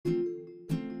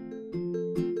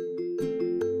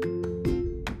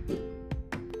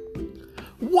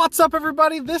What's up,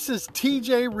 everybody? This is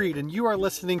TJ Reed, and you are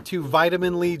listening to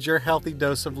Vitamin Lead, your healthy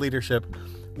dose of leadership.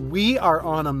 We are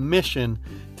on a mission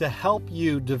to help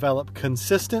you develop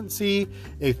consistency,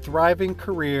 a thriving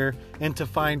career, and to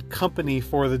find company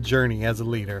for the journey as a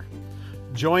leader.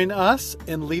 Join us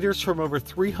and leaders from over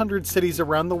 300 cities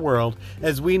around the world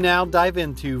as we now dive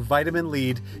into Vitamin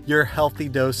Lead, your healthy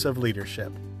dose of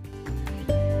leadership.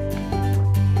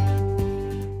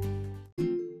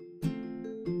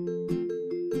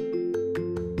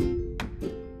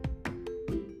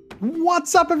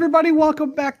 What's up, everybody?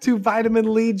 Welcome back to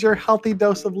Vitamin Lead, your healthy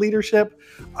dose of leadership.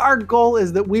 Our goal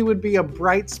is that we would be a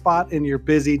bright spot in your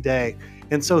busy day.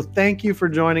 And so thank you for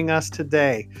joining us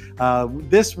today.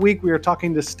 This week, we are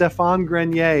talking to Stefan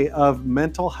Grenier of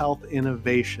Mental Health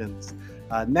Innovations.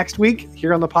 Next week,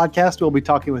 here on the podcast, we'll be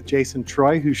talking with Jason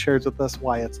Troy, who shares with us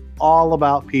why it's all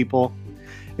about people.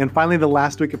 And finally, the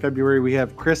last week of February, we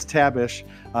have Chris Tabish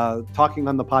talking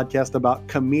on the podcast about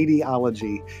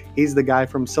comediology. He's the guy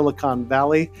from Silicon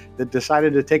Valley that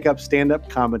decided to take up stand-up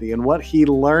comedy. And what he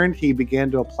learned, he began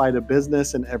to apply to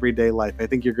business and everyday life. I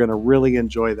think you're going to really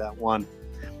enjoy that one.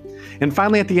 And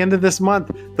finally, at the end of this month,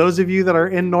 those of you that are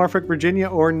in Norfolk, Virginia,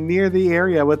 or near the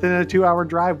area within a 2-hour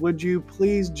drive, would you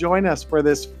please join us for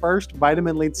this first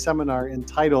Vitamin Lead seminar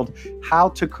entitled How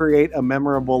to Create a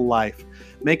Memorable Life?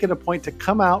 Make it a point to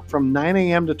come out from 9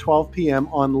 a.m. to 12 p.m.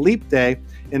 on Leap Day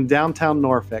in downtown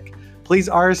Norfolk. Please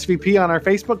RSVP on our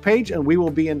Facebook page, and we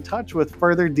will be in touch with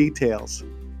further details.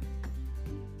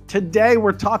 Today,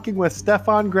 we're talking with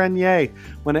Stefan Grenier.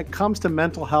 When it comes to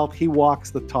mental health, he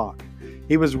walks the talk.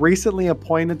 He was recently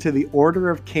appointed to the Order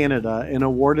of Canada and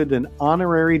awarded an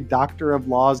honorary Doctor of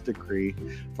Laws degree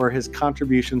for his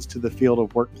contributions to the field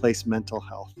of workplace mental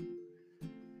health.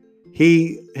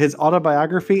 His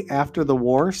autobiography, After the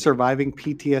War, Surviving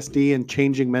PTSD and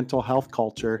Changing Mental Health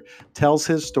Culture, tells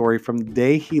his story from the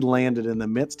day he landed in the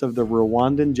midst of the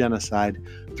Rwandan genocide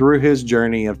through his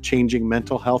journey of changing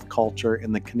mental health culture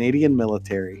in the Canadian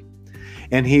military.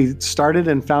 And he started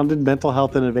and founded Mental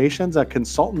Health Innovations, a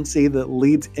consultancy that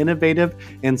leads innovative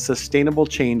and sustainable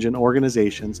change in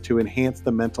organizations to enhance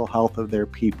the mental health of their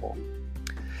people.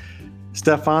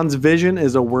 Stefan's vision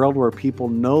is a world where people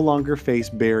no longer face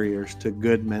barriers to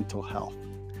good mental health.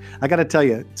 I got to tell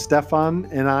you, Stefan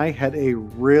and I had a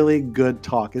really good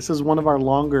talk. This is one of our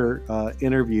longer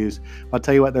interviews. I'll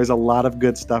tell you what, there's a lot of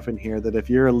good stuff in here that if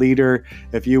you're a leader,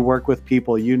 if you work with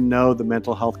people, you know the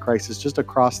mental health crisis just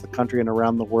across the country and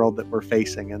around the world that we're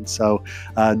facing. And so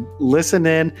listen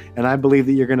in, and I believe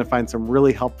that you're going to find some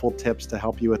really helpful tips to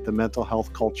help you with the mental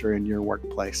health culture in your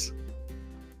workplace.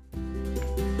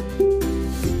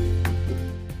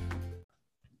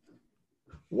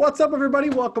 What's up, everybody?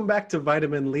 Welcome back to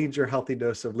Vitamin Lead, your healthy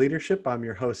dose of leadership. I'm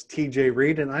your host, TJ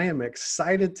Reed, and I am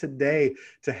excited today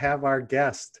to have our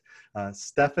guest,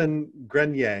 Stefan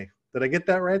Grenier. Did I get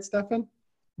that right, Stefan?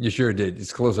 You sure did.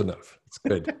 It's close enough. It's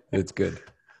good. It's good.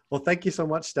 Well, thank you so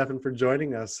much, Stefan, for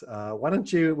joining us.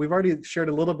 We've already shared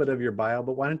a little bit of your bio,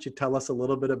 but why don't you tell us a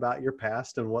little bit about your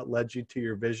past and what led you to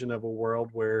your vision of a world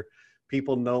where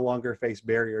people no longer face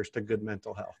barriers to good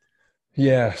mental health?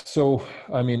 Yeah. So,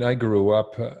 I mean, I grew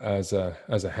up as a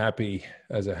happy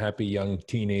young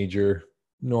teenager,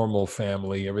 normal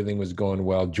family. Everything was going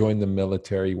well. Joined the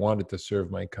military, wanted to serve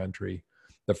my country.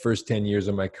 The first 10 years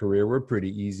of my career were pretty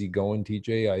easy going,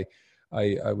 TJ.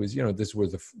 I was, this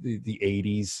was the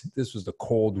 80s. This was the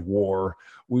Cold War.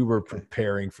 We were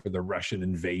preparing for the Russian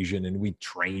invasion, and we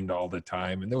trained all the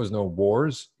time. And there was no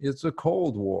wars. It's a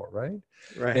Cold War, right?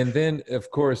 Right. And then,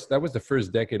 of course, that was the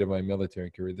first decade of my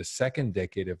military career. The second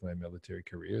decade of my military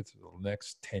career, the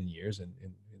next 10 years and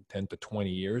 10 to 20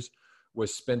 years,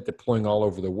 was spent deploying all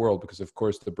over the world because, of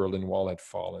course, the Berlin Wall had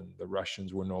fallen. The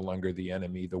Russians were no longer the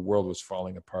enemy. The world was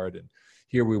falling apart. And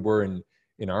here we were in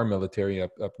our military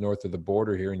up north of the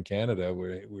border here in Canada,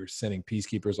 where we were sending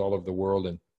peacekeepers all over the world.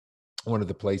 And one of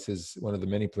the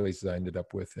many places I ended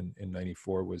up with in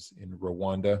 94 was in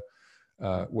Rwanda,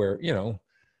 where,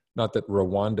 not that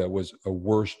Rwanda was a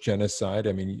worse genocide.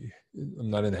 I mean, I'm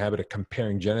not in the habit of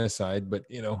comparing genocide, but,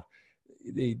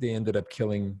 they ended up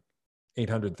killing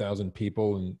 800,000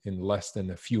 people in less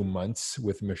than a few months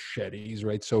with machetes,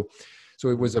 right? So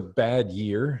it was a bad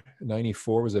year.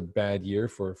 94 was a bad year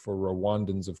for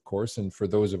Rwandans, of course, and for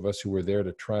those of us who were there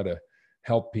to try to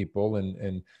help people.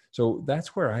 And so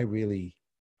that's where I really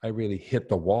hit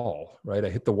the wall, right? I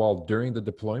hit the wall during the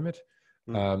deployment,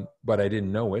 but I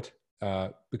didn't know it.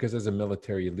 Because as a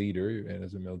military leader and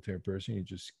as a military person, you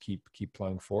just keep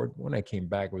plowing forward. When I came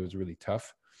back, it was really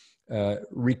tough.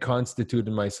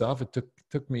 Reconstituted myself. It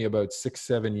took me about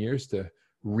 6-7 years to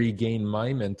regain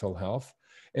my mental health.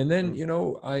 And then, you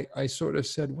know, I sort of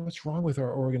said, what's wrong with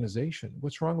our organization?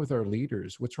 What's wrong with our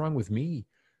leaders? What's wrong with me?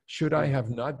 Should I have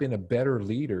not been a better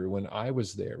leader when I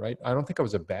was there, right? I don't think I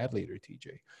was a bad leader,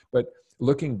 TJ. But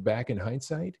looking back in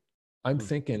hindsight, I'm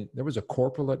thinking there was a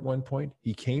corporal at one point.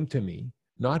 He came to me,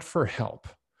 not for help.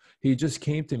 He just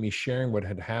came to me sharing what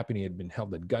had happened. He had been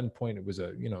held at gunpoint. It was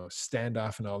a, you know,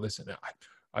 standoff and all this. And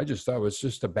I just thought it was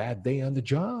just a bad day on the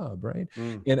job, right?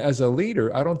 And as a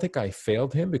leader, I don't think I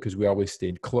failed him because we always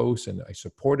stayed close and I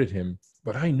supported him.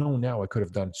 But I know now I could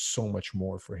have done so much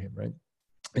more for him, right?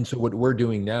 And so what we're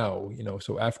doing now, you know,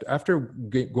 so after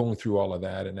going through all of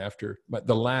that and after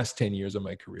the last 10 years of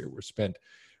my career were spent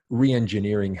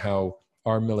re-engineering how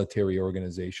our military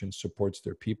organization supports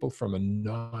their people from a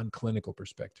non-clinical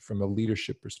perspective, from a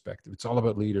leadership perspective. It's all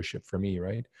about leadership for me,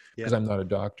 right? Because I'm not a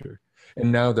doctor. And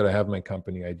now that I have my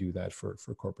company, I do that for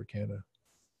Corporate Canada.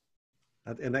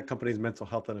 And that company's Mental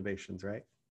Health Innovations, right?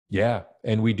 Yeah.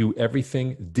 And we do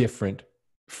everything different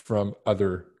from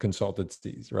other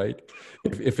consultancies, right?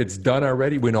 If it's done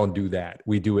already, we don't do that.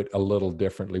 We do it a little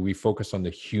differently. We focus on the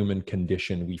human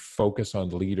condition. We focus on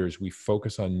leaders. We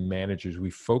focus on managers. We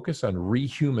focus on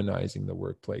rehumanizing the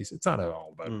workplace. It's not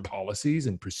all about policies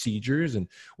and procedures and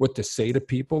what to say to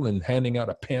people and handing out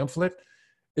a pamphlet.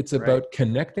 It's about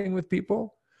connecting with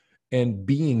people and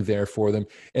being there for them.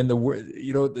 And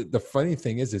the funny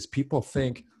thing is people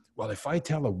think, well, if I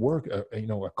tell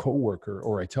a coworker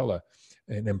or I tell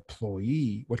an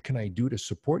employee, what can I do to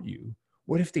support you?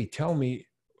 What if they tell me,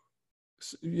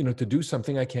 you know, to do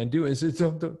something I can't do? And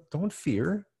so don't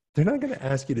fear. They're not going to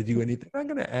ask you to do anything. They're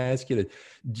not going to ask you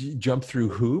to jump through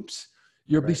hoops.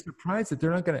 You'll be surprised that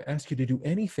they're not going to ask you to do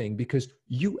anything because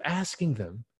you asking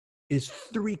them is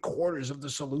 3/4 of the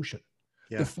solution.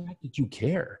 Yeah. The fact that you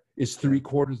care is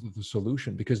 3/4 of the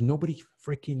solution because nobody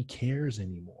freaking cares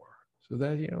anymore. So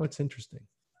that, you know, it's interesting.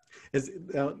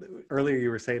 Earlier you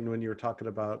were saying when you were talking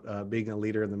about being a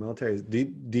leader in the military,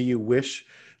 do you wish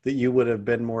that you would have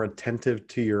been more attentive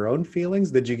to your own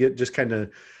feelings? Did you get just kind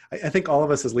of, I think all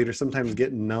of us as leaders sometimes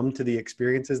get numb to the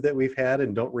experiences that we've had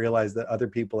and don't realize that other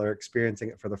people are experiencing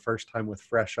it for the first time with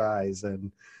fresh eyes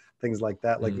and things like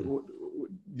that. Like,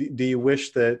 do you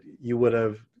wish that you would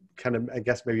have kind of, I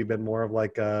guess, maybe been more of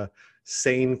like a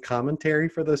sane commentary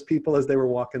for those people as they were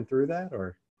walking through that,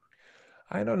 or?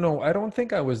 I don't know. I don't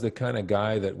think I was the kind of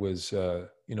guy that was, you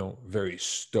know, very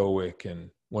stoic and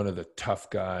one of the tough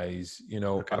guys. You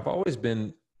know, I've always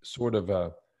been sort of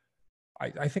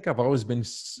I think I've always been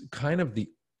kind of the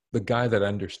guy that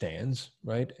understands,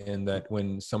 right? And that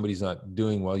when somebody's not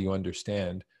doing well, you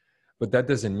understand. But that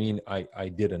doesn't mean I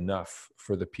did enough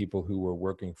for the people who were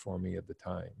working for me at the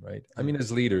time, right? I mean,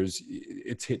 as leaders,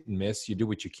 it's hit and miss. You do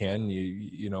what you can,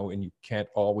 you know, and you can't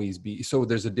always be. So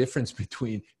there's a difference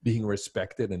between being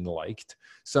respected and liked.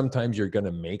 Sometimes you're going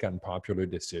to make unpopular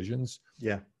decisions.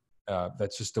 Yeah.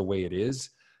 That's just the way it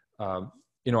is.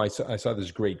 You know, I saw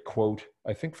this great quote,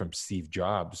 I think from Steve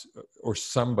Jobs or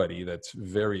somebody that's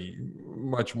very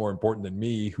much more important than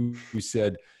me, who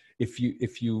said, if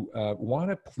you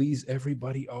want to please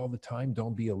everybody all the time,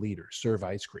 don't be a leader, serve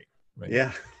ice cream, right?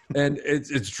 Yeah. And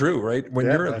it's true, right? When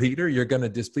you're a leader, you're going to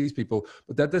displease people,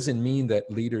 but that doesn't mean that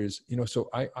leaders, you know,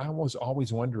 so I was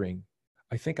always wondering,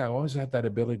 I think I always had that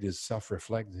ability to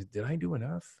self-reflect. Did I do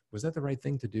enough? Was that the right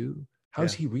thing to do?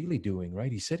 How's he really doing,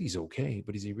 right? He said he's okay,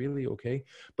 but is he really okay?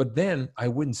 But then I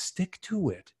wouldn't stick to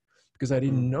it because I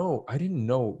didn't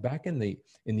know back in the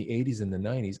 80s and the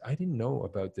 90s, I didn't know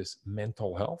about this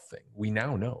mental health thing. We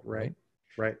now know, right?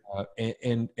 Right.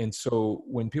 And so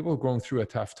when people are going through a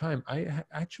tough time, I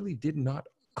actually did not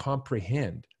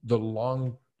comprehend the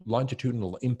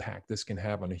longitudinal impact this can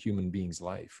have on a human being's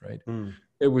life, right?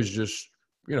 It was just,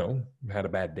 you know, had a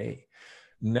bad day.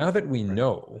 Now that we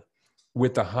know,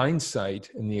 with the hindsight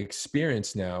and the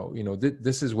experience now, you know,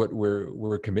 this is what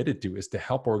we're committed to, is to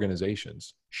help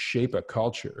organizations shape a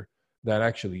culture that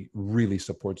actually really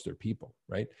supports their people,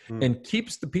 right? And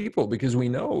keeps the people, because we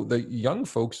know the young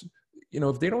folks, you know,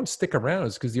 if they don't stick around,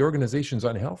 it's because the organization's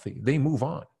unhealthy. They move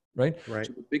on, right? Right.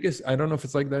 So the biggest, I don't know if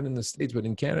it's like that in the States, but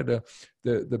in Canada,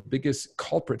 the biggest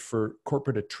culprit for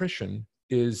corporate attrition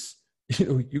is, you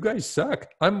know, you guys suck.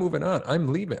 I'm moving on.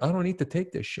 I'm leaving. I don't need to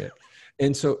take this shit.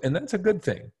 And that's a good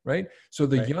thing, right? So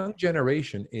the young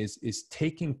generation is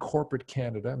taking corporate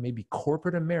Canada, maybe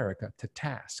corporate America, to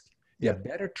task. Yeah,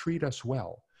 better treat us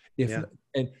well.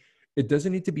 And it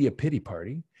doesn't need to be a pity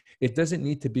party. It doesn't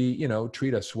need to be, you know,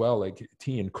 treat us well like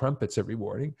tea and crumpets every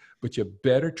morning, but you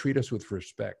better treat us with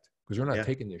respect, because we're not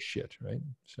taking this shit, right?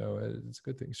 So it's a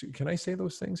good thing. So can I say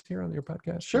those things here on your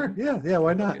podcast? Sure. Yeah.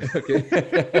 Why not?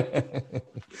 Okay.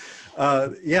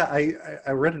 Yeah,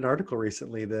 I read an article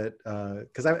recently that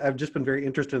because I've just been very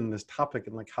interested in this topic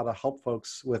and like how to help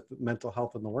folks with mental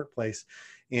health in the workplace,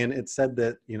 and it said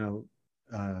that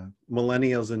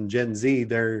millennials and Gen Z,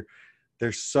 they're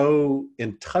so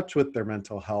in touch with their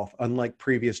mental health, unlike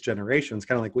previous generations,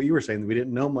 kind of like what you were saying, we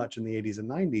didn't know much in the 80s and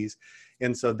 90s.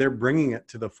 And so they're bringing it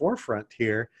to the forefront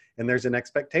here. And there's an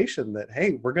expectation that,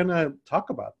 hey, we're going to talk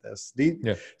about this.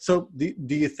 So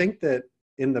do you think that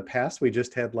in the past, we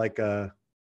just had like a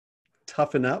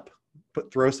toughen up,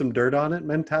 throw some dirt on it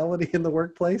mentality in the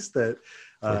workplace that,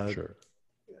 For sure.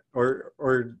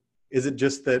 or is it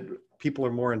just that people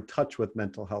are more in touch with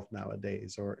mental health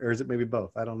nowadays, or is it maybe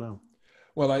both? I don't know.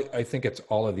 Well, I think it's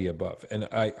all of the above. And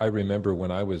I remember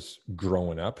when I was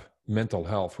growing up, mental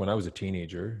health, when I was a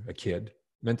teenager, a kid,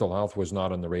 mental health was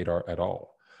not on the radar at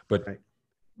all. But, Right.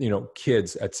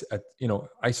 Kids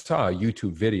I saw a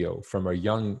YouTube video from a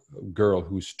young girl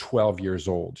who's 12 years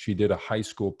old. She did a high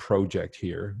school project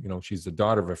here. She's the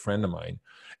daughter of a friend of mine.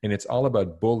 And it's all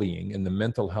about bullying and the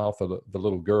mental health of the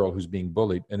little girl who's being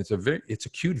bullied. And it's a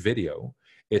cute video.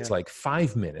 It's like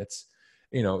 5 minutes,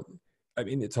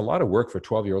 it's a lot of work for a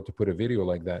 12-year-old to put a video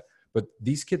like that, but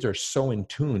these kids are so in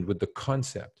tune with the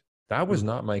concept. That was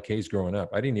not my case growing up.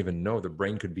 I didn't even know the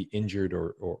brain could be injured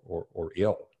or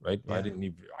ill, right? Yeah.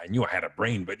 I knew I had a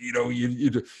brain, but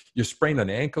you sprain an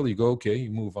ankle, you go, okay,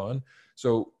 you move on.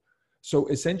 So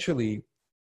essentially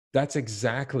that's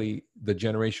exactly the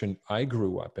generation I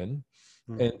grew up in.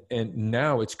 And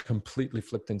now it's completely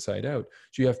flipped inside out.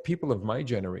 So you have people of my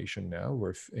generation now who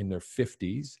are in their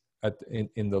 50s,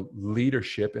 in the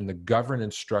leadership and the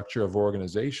governance structure of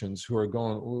organizations who are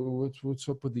going, what's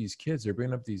up with these kids? They're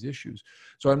bringing up these issues.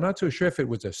 So I'm not so sure if it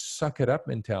was a suck it up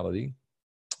mentality,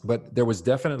 but there was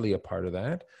definitely a part of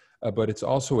that. But it's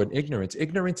also an ignorance.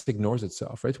 Ignorance ignores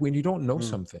itself, right? When you don't know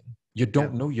something, you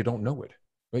don't know it.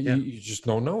 Right? Yeah. You just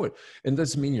don't know it. And it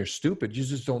doesn't mean you're stupid. You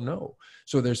just don't know.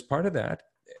 So there's part of that.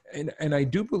 And I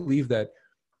do believe that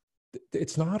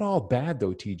it's not all bad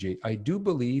though, TJ. I do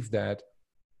believe that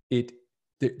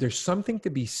there's something to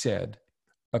be said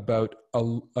about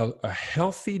a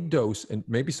healthy dose, and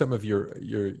maybe some of your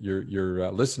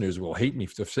listeners will hate me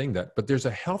for saying that, but there's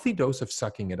a healthy dose of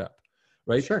sucking it up,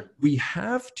 right? Sure. We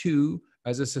have to,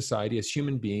 as a society, as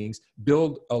human beings,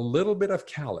 build a little bit of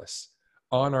callus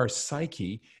on our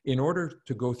psyche in order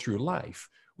to go through life.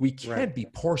 We can't be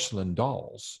porcelain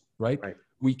dolls, right?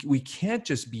 We can't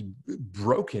just be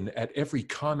broken at every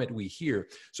comment we hear.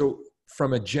 So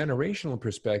from a generational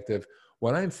perspective,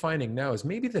 what I'm finding now is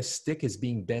maybe the stick is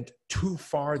being bent too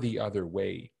far the other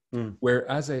way. Where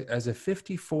as a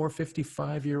 54,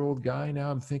 55-year-old guy now,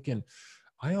 I'm thinking,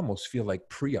 I almost feel like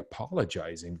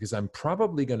pre-apologizing because I'm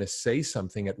probably going to say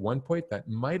something at one point that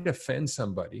might offend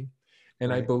somebody.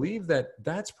 And I believe that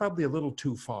that's probably a little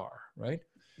too far, right?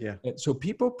 Yeah. And so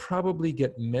people probably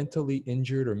get mentally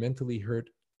injured or mentally hurt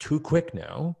too quick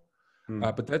now.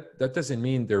 But that doesn't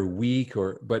mean they're weak,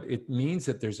 but it means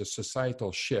that there's a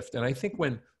societal shift. And I think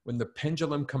when the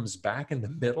pendulum comes back in the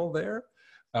middle there,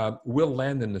 we'll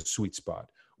land in the sweet spot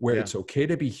where it's okay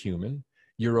to be human.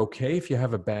 You're okay if you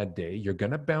have a bad day. You're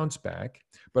going to bounce back.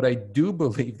 But I do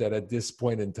believe that at this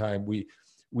point in time, we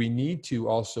need to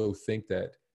also think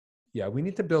that, we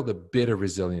need to build a bit of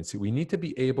resiliency. We need to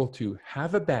be able to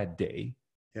have a bad day.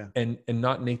 And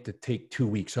not need to take 2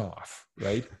 weeks off,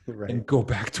 right? And go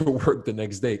back to work the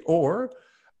next day. Or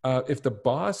if the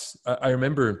boss, I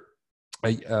remember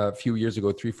a few years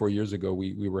ago, 3-4 years ago,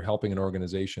 we were helping an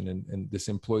organization and this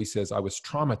employee says, I was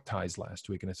traumatized last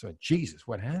week. And I said, Jesus,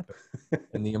 what happened?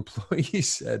 And the employee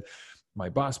said, my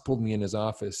boss pulled me in his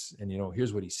office and,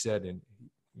 here's what he said. And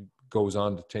he goes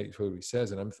on to take what he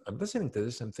says. And I'm listening to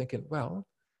this. I'm thinking, well,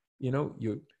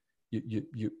 you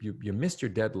missed your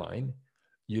deadline.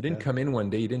 You didn't come in one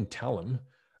day, you didn't tell him.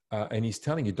 And he's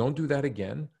telling you, don't do that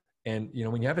again. And,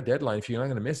 when you have a deadline, if you're not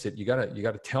going to miss it, you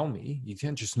gotta tell me. You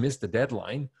can't just miss the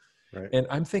deadline. Right. And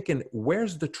I'm thinking,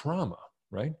 where's the trauma,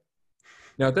 right?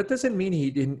 Now, that doesn't mean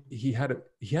he had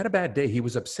a bad day. He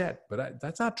was upset, but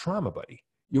that's not trauma, buddy.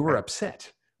 You were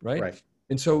upset, right?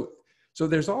 And so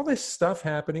there's all this stuff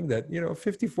happening that, a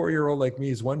 54-year-old like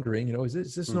me is wondering, is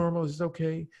this normal? Is this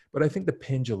okay? But I think the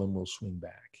pendulum will swing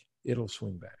back. It'll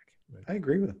swing back. Right. I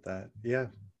agree with that. Yeah.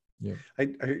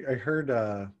 I heard,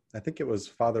 I think it was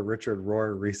Father Richard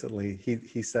Rohr recently.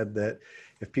 He said that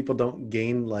if people don't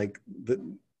gain like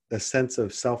the sense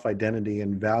of self-identity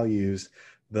and values,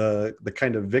 the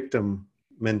kind of victim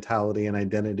mentality and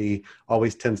identity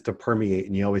always tends to permeate,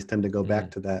 and you always tend to go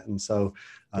back to that. And so,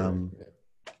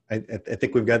 I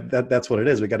think we've got that. That's what it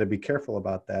is. We got to be careful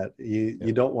about that.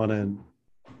 You don't want to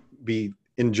be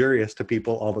injurious to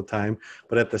people all the time,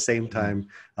 but at the same time,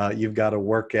 you've got to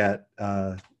work at,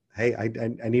 hey,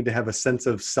 I need to have a sense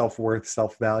of self-worth,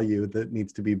 self-value that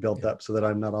needs to be built up so that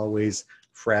I'm not always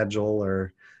fragile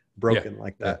or broken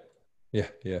like that.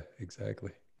 Yeah,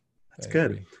 exactly. That's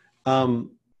good.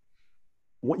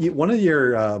 One of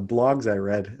your blogs I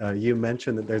read, you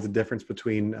mentioned that there's a difference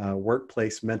between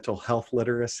workplace mental health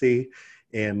literacy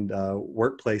and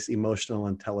workplace emotional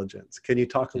intelligence. Can you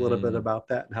talk a little bit about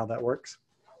that and how that works?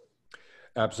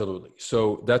 Absolutely.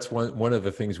 So that's one of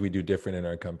the things we do different in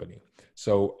our company.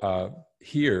 So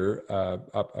here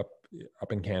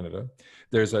up in Canada,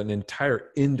 there's an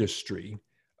entire industry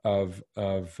of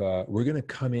we're going to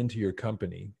come into your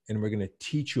company and we're going to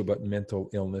teach you about mental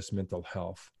illness, mental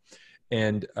health.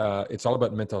 And it's all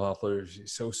about mental health literacy.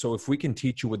 So if we can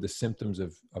teach you what the symptoms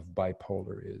of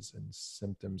bipolar is, and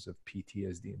symptoms of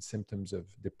PTSD, and symptoms of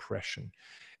depression,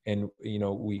 and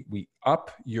we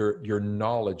up your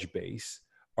knowledge base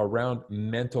around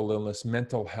mental illness,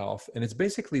 mental health, and it's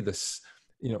basically this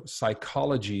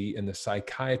psychology and the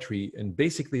psychiatry and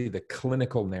basically the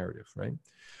clinical narrative, right?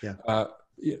 Yeah.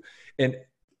 And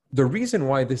the reason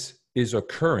why this is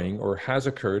occurring or has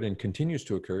occurred and continues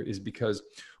to occur is because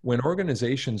when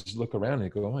organizations look around and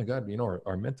go, oh my God,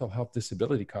 our mental health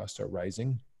disability costs are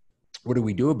rising. What do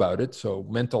we do about it? So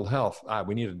mental health,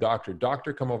 we need a doctor.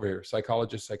 Doctor, come over here.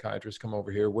 Psychologist, psychiatrist, come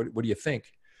over here. What do you think?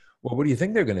 Well, what do you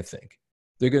think they're going to think?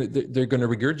 They're going to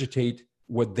regurgitate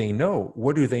what they know.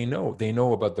 What do they know? They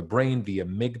know about the brain, the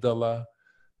amygdala,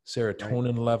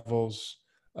 serotonin levels.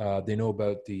 They know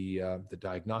about the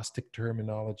diagnostic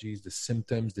terminologies, the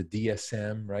symptoms, the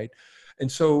DSM, right?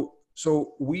 And so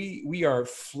we are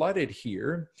flooded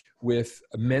here with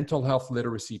mental health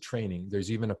literacy training.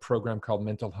 There's even a program called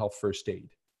Mental Health First Aid.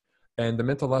 And the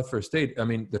mental health first aid,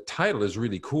 the title is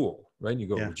really cool, right? And you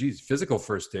go, well, geez, physical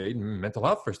first aid, mental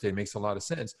health first aid makes a lot of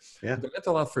sense. Yeah. The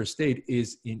mental health first aid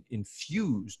is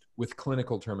infused with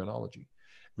clinical terminology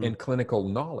and clinical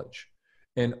knowledge.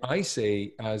 And I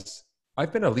say,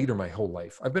 I've been a leader my whole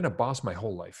life. I've been a boss my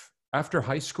whole life. After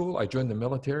high school, I joined the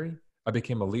military. I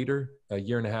became a leader a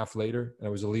year and a half later, and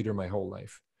I was a leader my whole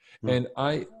life. And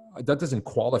that doesn't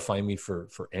qualify me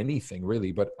for anything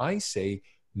really, but I say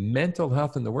mental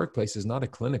health in the workplace is not a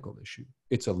clinical issue.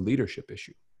 It's a leadership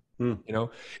issue.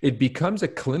 It becomes a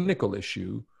clinical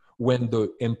issue when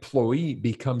the employee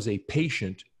becomes a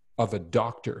patient of a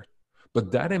doctor,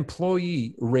 but that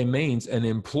employee remains an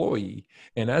employee.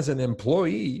 And as an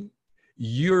employee,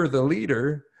 you're the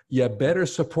leader, you better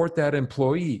support that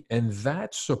employee. And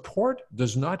that support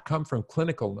does not come from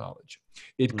clinical knowledge.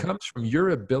 It comes from your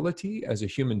ability as a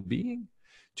human being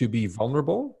to be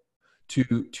vulnerable,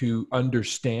 to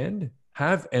understand,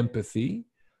 have empathy,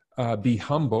 be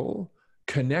humble,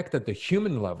 connect at the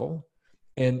human level,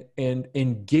 and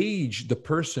engage the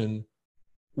person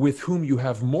with whom you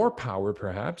have more power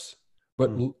perhaps,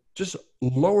 but just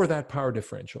lower that power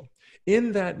differential.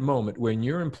 In that moment when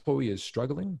your employee is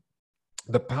struggling,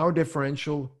 the power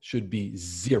differential should be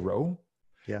 0,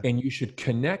 and you should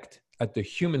connect at the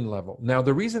human level. Now,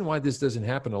 the reason why this doesn't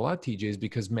happen a lot, TJ, is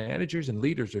because managers and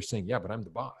leaders are saying, yeah, but I'm the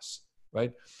boss,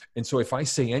 right? And so if I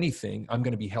say anything, I'm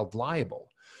going to be held liable.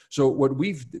 So what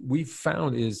we've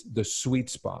found is the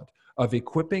sweet spot of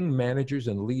equipping managers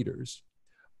and leaders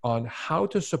on how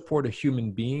to support a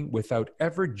human being without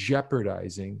ever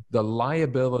jeopardizing the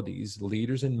liabilities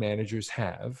leaders and managers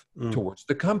have towards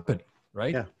the company,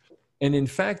 right? Yeah. And in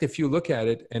fact, if you look at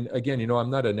it, and again, I'm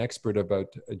not an expert about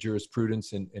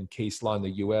jurisprudence and case law in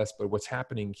the US, but what's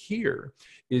happening here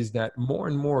is that more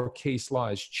and more case law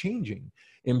is changing.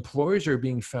 Employers are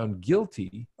being found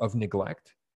guilty of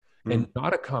neglect and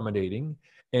not accommodating,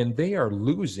 and they are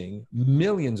losing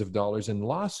millions of dollars in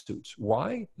lawsuits.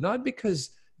 Why? Not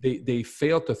because they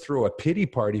failed to throw a pity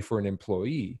party for an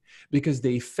employee, because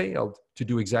they failed to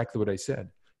do exactly what I said,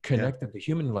 connect at the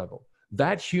human level.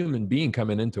 That human being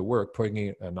coming into work, putting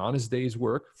in an honest day's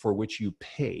work for which you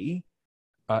pay,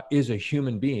 is a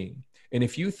human being. And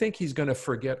if you think he's going to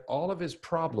forget all of his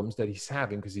problems that he's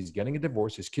having because he's getting a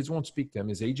divorce, his kids won't speak to him,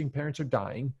 his aging parents are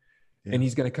dying, and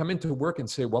he's going to come into work and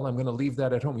say, well, I'm going to leave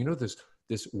that at home.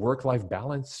 This work-life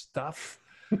balance stuff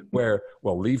where,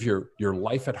 leave your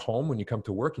life at home when you come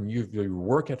to work, and you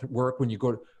work at work when you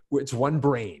go to, it's one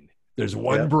brain. There's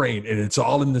one brain, and it's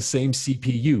all in the same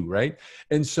CPU, right?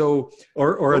 And so,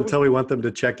 or until we want them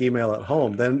to check email at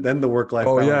home, then the work-life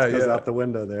balance goes out the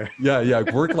window there.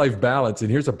 Work-life balance.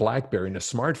 And here's a BlackBerry and a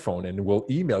smartphone, and we'll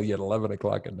email you at 11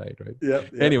 o'clock at night, right? Yeah.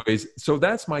 Anyways, so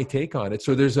that's my take on it.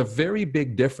 So there's a very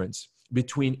big difference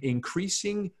between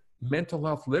increasing mental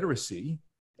health literacy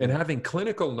And having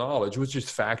clinical knowledge, which is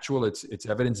factual, it's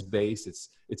evidence-based,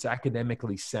 it's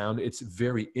academically sound, it's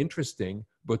very interesting,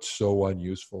 but so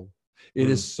unuseful. It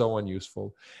is so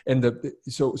unuseful. And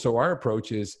so our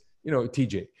approach is,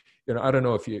 TJ, I don't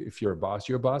know if you're a boss.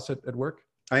 You're a boss at work?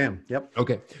 I am. Yep.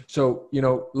 Okay. So,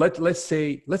 let's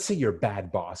say you're a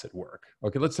bad boss at work.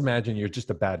 Okay. Let's imagine you're just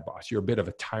a bad boss. You're a bit of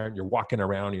a tyrant. You're walking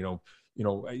around,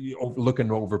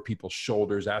 looking over people's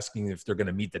shoulders, asking if they're going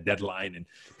to meet the deadline, and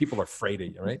people are afraid of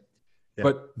you, right? Yeah.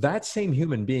 But that same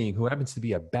human being who happens to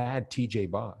be a bad TJ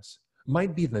boss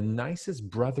might be the nicest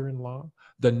brother-in-law,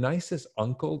 the nicest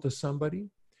uncle to somebody.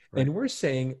 Right. And we're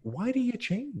saying, why do you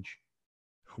change?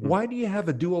 Why do you have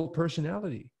a dual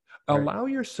personality? Allow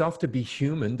yourself to be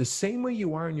human the same way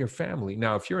you are in your family.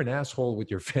 Now, if you're an asshole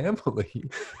with your family,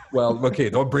 well, okay,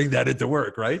 don't bring that into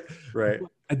work, right? Right. But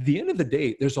at the end of the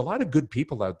day, there's a lot of good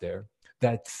people out there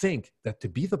that think that to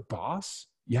be the boss,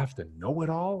 you have to know it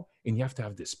all, and you have to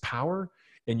have this power,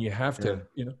 and you have to,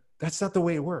 that's not the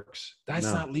way it works. That's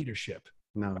not leadership.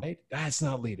 No. Right? That's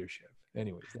not leadership.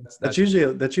 Anyways, that's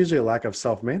usually a lack of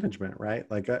self-management, right?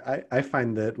 Like I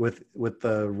find that with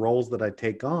the roles that I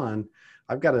take on,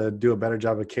 I've got to do a better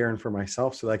job of caring for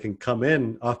myself so that I can come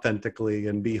in authentically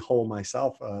and be whole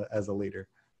myself as a leader.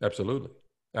 Absolutely.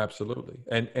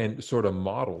 And sort of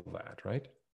model that, right?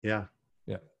 Yeah.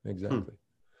 Yeah, exactly.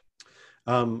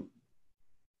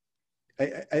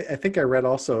 I think I read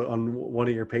also on one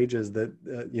of your pages that,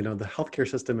 the healthcare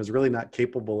system is really not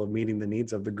capable of meeting the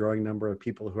needs of the growing number of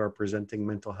people who are presenting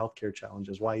mental health care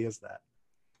challenges. Why is that?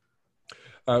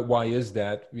 Why is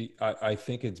that? I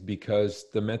think it's because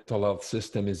the mental health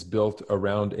system is built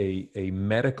around a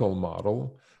medical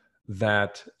model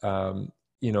that,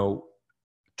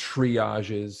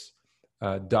 triages,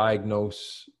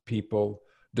 diagnose people.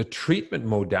 The treatment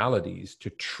modalities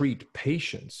to treat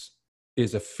patients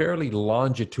is a fairly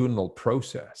longitudinal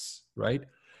process, right?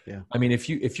 Yeah. I mean, if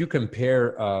you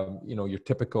compare, your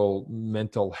typical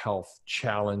mental health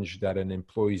challenge that an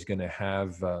employee is going to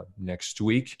have next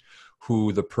week,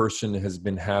 who the person has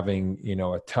been having,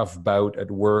 a tough bout at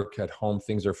work, at home,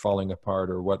 things are falling apart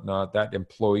or whatnot. That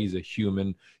employee is a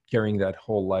human carrying that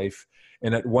whole life.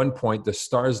 And at one point, the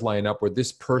stars line up where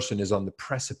this person is on the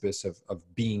precipice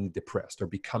of being depressed or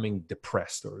becoming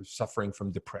depressed or suffering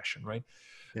from depression, right?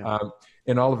 Yeah.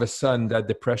 And all of a sudden, that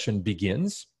depression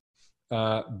begins.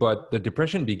 But the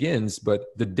depression begins, but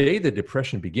the day the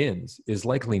depression begins is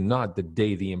likely not the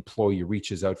day the employee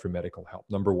reaches out for medical help,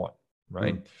 number one,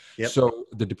 right? Yep. So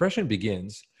the depression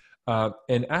begins,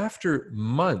 and after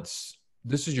months,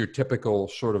 this is your typical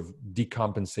sort of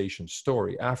decompensation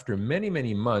story. After many,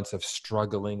 many months of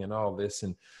struggling and all this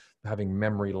and having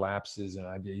memory lapses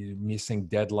and missing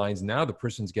deadlines, now the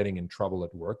person's getting in trouble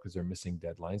at work because they're missing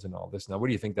deadlines and all this. Now, what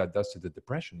do you think that does to the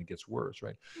depression? It gets worse,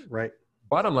 right? Right.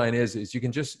 Bottom line is you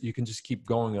can just keep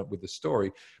going up with the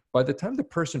story. By the time the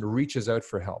person reaches out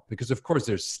for help, because of course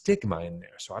there's stigma in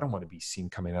there, so I don't want to be seen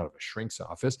coming out of a shrink's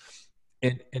office.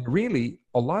 And really,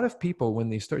 a lot of people, when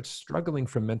they start struggling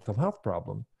from mental health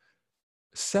problem,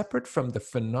 separate from the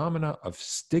phenomena of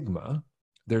stigma,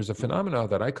 there's a phenomena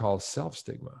that I call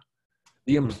self-stigma.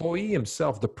 The employee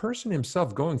himself, the person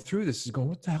himself going through this is going,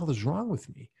 what the hell is wrong with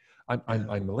me?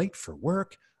 I'm late for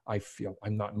work. I feel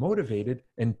I'm not motivated,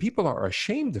 and people are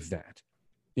ashamed of that.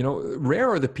 Rare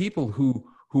are the people who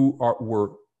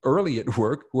were early at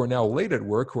work, who are now late at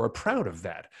work, who are proud of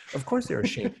that. Of course, they're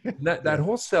ashamed. That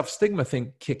whole self-stigma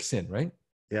thing kicks in, right?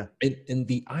 Yeah. And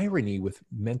the irony with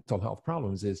mental health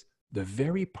problems is the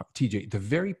very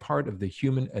part of the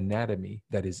human anatomy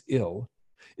that is ill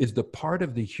is the part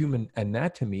of the human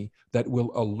anatomy that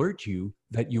will alert you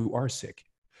that you are sick,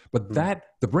 but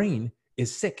the brain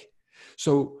is sick.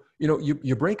 So,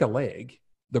 you break a leg,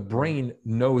 the brain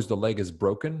knows the leg is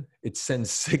broken. It sends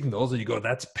signals and you go,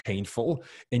 that's painful.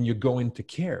 And you go into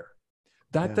care.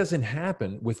 That doesn't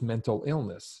happen with mental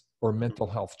illness or mental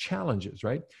health challenges,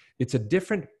 right? It's a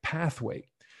different pathway.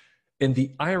 And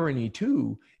the irony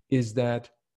too is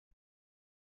that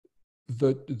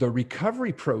the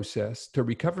recovery process to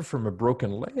recover from a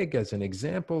broken leg, as an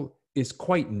example, is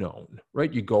quite known,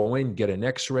 right? You go in, get an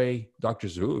x-ray,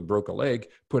 doctors, broke a leg,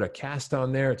 put a cast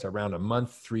on there. It's around a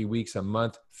month, 3 weeks, a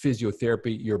month,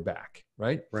 physiotherapy, you're back,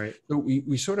 right? Right. So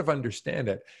we sort of understand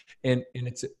it. And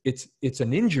it's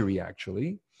an injury,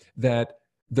 actually, that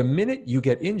the minute you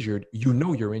get injured,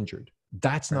 you're injured.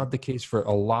 That's not the case for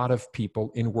a lot of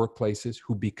people in workplaces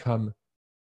who become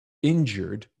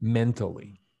injured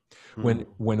mentally. When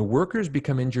workers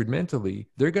become injured mentally,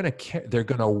 they're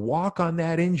gonna walk on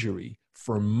that injury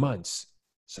for months,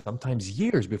 sometimes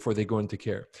years before they go into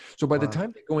care. So by the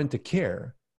time they go into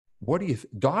care,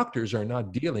 doctors are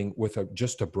not dealing with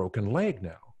just a broken leg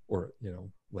now, or,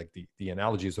 like the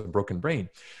analogy is a broken brain.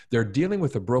 They're dealing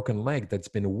with a broken leg that's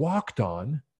been walked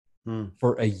on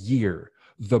for a year.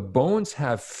 The bones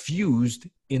have fused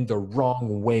in the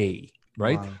wrong way,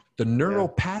 right? Wow. The neural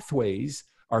pathways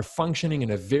are functioning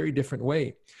in a very different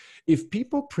way. If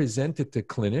people present it to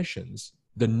clinicians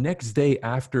the next day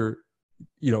after,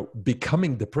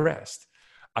 becoming depressed,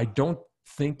 I don't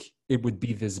think it would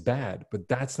be this bad, but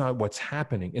that's not what's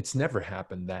happening. It's never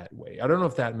happened that way. I don't know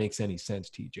if that makes any sense,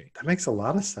 TJ. That makes a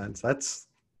lot of sense. That's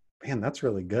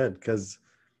really good. Because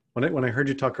when I heard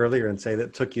you talk earlier and say that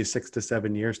it took you 6 to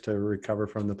 7 years to recover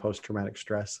from the post-traumatic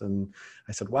stress, and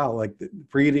I said, wow, like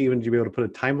for you to even be able to put a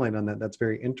timeline on that, that's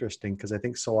very interesting, because I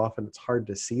think so often it's hard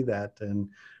to see that and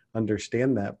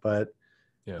understand that. But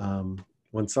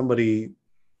when somebody,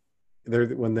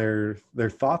 when their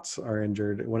thoughts are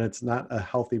injured, when it's not a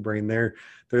healthy brain, they're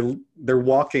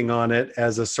walking on it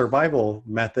as a survival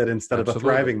method instead of a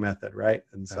thriving method, right?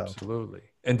 And so absolutely,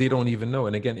 and they don't even know.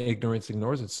 And again, ignorance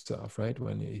ignores itself, right?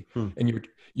 When and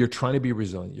you're trying to be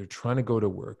resilient, you're trying to go to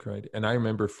work, right? And I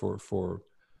remember for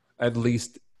at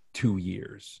least 2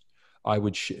 years, I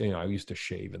would, I used to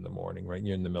shave in the morning, right?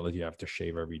 You're in the military, you have to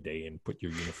shave every day and put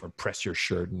your uniform, press your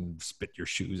shirt and spit your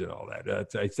shoes and all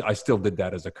that. I still did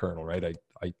that as a colonel, right?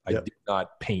 I did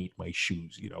not paint my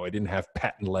shoes. I didn't have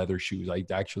patent leather shoes. I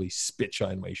actually spit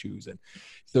shine my shoes. And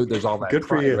so there's all that. Good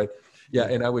for you. Right? Yeah.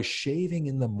 And I was shaving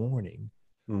in the morning,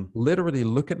 literally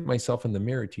look at myself in the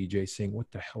mirror, TJ, saying,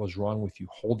 what the hell is wrong with you?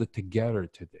 Hold it together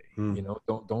today.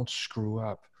 Don't screw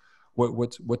up.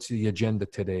 What's the agenda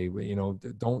today?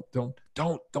 Don't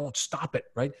stop it,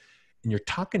 right? And you're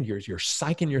talking to you're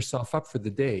psyching yourself up for the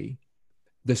day,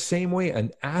 the same way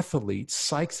an athlete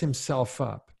psychs himself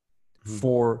up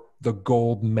for the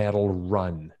gold medal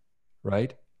run,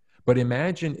 right? But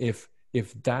imagine if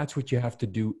that's what you have to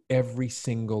do every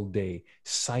single day,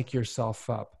 psych yourself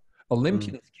up.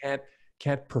 Olympians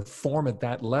can't perform at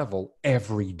that level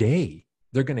every day.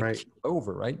 They're going to keep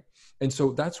over, right? And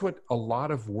so that's what a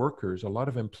lot of workers, a lot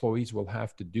of employees will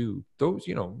have to do. Those,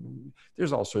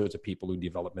 there's all sorts of people who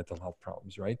develop mental health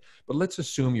problems, right? But let's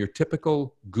assume your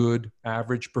typical good,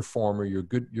 average performer, your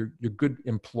good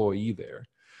employee there,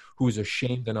 who is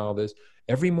ashamed and all this.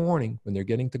 Every morning when they're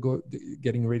getting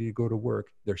ready to go to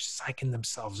work, they're psyching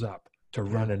themselves up to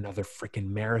run another freaking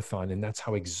marathon. And that's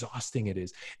how exhausting it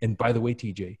is. And by the way,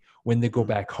 TJ, when they go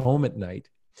back home at night,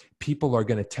 people are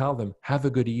going to tell them, have a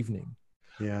good evening.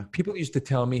 Yeah. People used to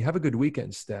tell me, have a good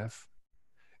weekend, Steph.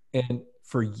 And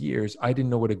for years, I didn't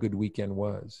know what a good weekend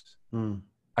was.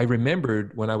 I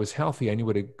remembered when I was healthy, I knew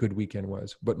what a good weekend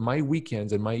was. But my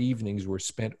weekends and my evenings were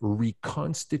spent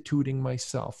reconstituting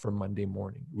myself for Monday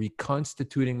morning,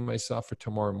 reconstituting myself for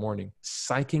tomorrow morning,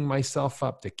 psyching myself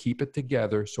up to keep it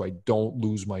together so I don't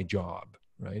lose my job,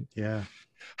 right? Yeah.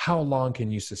 How long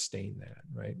can you sustain that,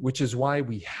 right? Which is why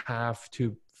we have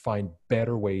to find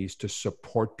better ways to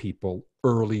support people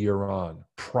earlier on.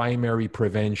 Primary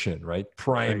prevention, right?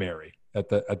 Primary at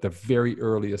the very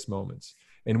earliest moments.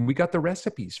 And we got the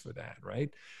recipes for that,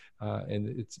 right?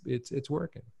 And it's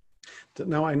working.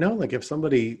 Now I know, like if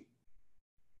somebody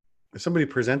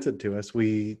presented to us,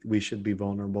 we should be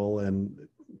vulnerable and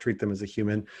treat them as a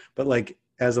human. But like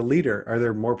as a leader, are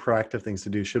there more proactive things to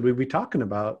do? Should we be talking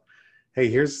about, hey,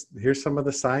 here's some of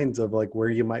the signs of like where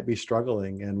you might be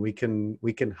struggling, and we can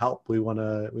help. We want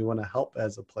to help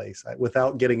as a place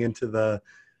without getting into the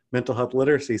mental health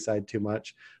literacy side too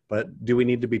much. But do we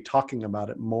need to be talking about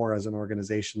it more as an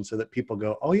organization so that people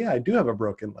go, oh yeah, I do have a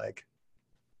broken leg?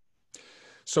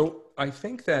 So I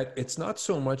think that it's not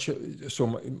so much,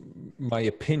 my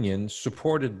opinion,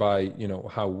 supported by,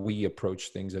 how we approach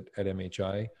things at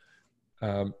MHI.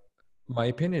 My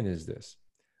opinion is this.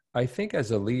 I think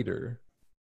as a leader,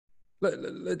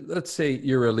 let's say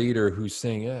you're a leader who's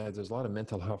saying, there's a lot of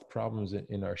mental health problems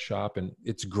in our shop and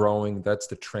it's growing. That's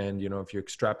the trend. If you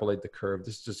extrapolate the curve,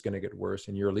 this is just going to get worse.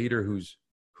 And you're a leader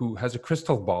who has a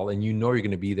crystal ball and you're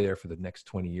going to be there for the next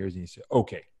 20 years. And you say,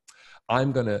 okay,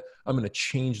 I'm going to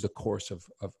change the course of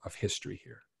history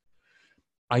here.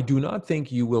 I do not think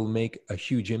you will make a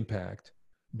huge impact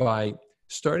by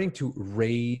starting to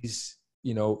raise,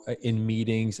 in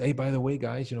meetings, hey, by the way,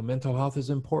 guys, mental health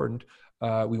is important.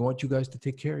 We want you guys to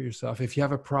take care of yourself. If you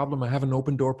have a problem, I have an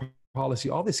open door policy.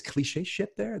 All this cliche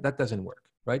shit there, that doesn't work,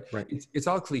 right? It's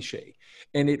all cliche.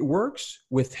 And it works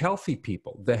with healthy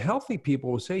people. The healthy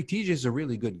people will say, TJ is a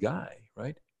really good guy,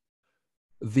 right?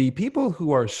 The people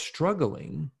who are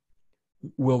struggling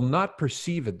will not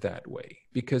perceive it that way,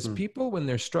 because Mm. people, when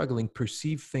they're struggling,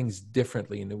 perceive things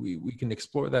differently. And we can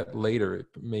explore that later,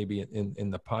 maybe in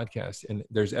the podcast. And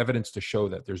there's evidence to show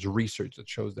that. There's research that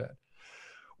shows that.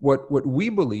 What we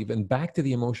believe, and back to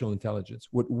the emotional intelligence,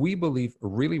 what we believe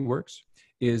really works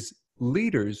is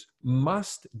leaders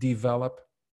must develop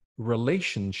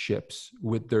relationships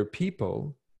with their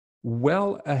people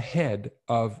well ahead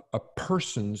of a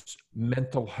person's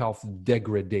mental health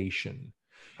degradation.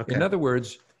 Okay. In other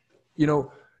words,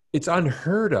 it's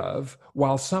unheard of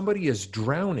while somebody is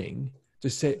drowning to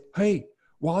say, hey,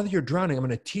 while you're drowning, I'm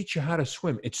going to teach you how to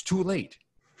swim. It's too late.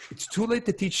 It's too late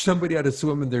to teach somebody how to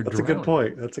swim and they're That's drowning. a good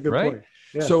point. That's a good right? point.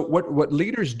 Yeah. So what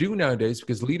leaders do nowadays,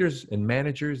 because leaders and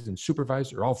managers and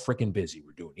supervisors are all freaking busy.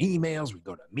 We're doing emails, we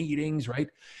go to meetings, right?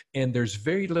 And there's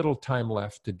very little time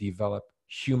left to develop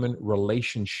human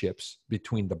relationships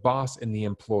between the boss and the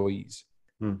employees.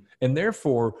 And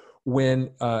therefore,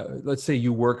 when, let's say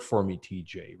you work for me,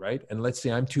 TJ, right? And let's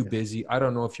say I'm too busy. I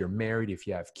don't know if you're married, if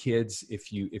you have kids,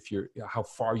 if you're, how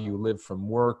far you live from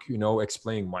work,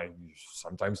 explaining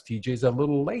sometimes TJ's a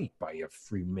little late by a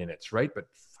few minutes, right? But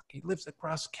he lives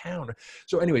across town.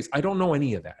 So anyways, I don't know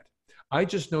any of that. I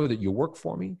just know that you work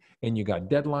for me and you got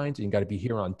deadlines and you got to be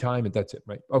here on time, and that's it,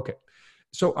 right? Okay.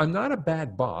 So I'm not a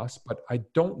bad boss, but I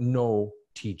don't know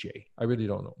TJ. I really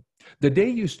don't know. The day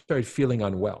you start feeling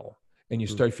unwell and you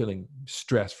start feeling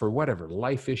stressed for whatever,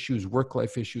 life issues,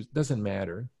 work-life issues, doesn't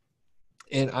matter.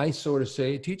 And I sort of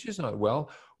say, TJ's not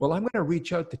well. Well, I'm going to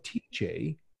reach out to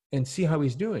TJ and see how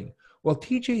he's doing. Well,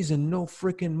 TJ's in no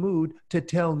freaking mood to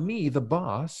tell me, the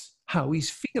boss, how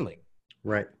he's feeling.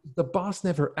 Right. The boss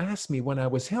never asked me when I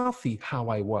was healthy how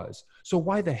I was. So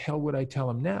why the hell would I tell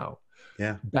him now?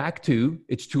 Yeah. Back to,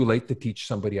 it's too late to teach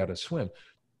somebody how to swim.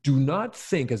 Do not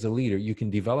think as a leader you can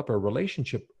develop a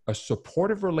relationship, a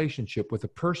supportive relationship with a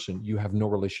person you have no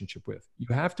relationship with.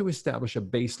 You have to establish a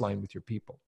baseline with your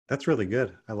people. That's really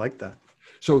good. I like that.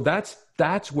 So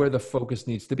that's where the focus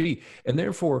needs to be. And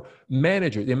therefore,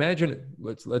 managers, imagine,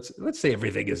 let's say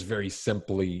everything is very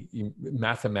simply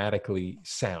mathematically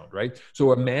sound, right?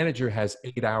 So a manager has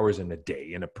 8 hours in a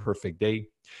day, in a perfect day.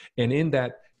 And in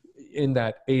that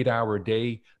 8-hour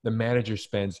day, the manager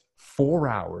spends 4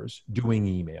 hours doing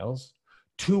emails,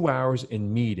 2 hours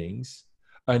in meetings,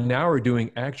 an hour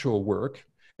doing actual work,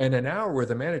 and an hour where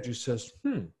the manager says,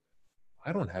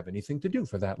 I don't have anything to do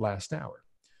for that last hour.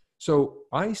 So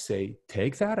I say,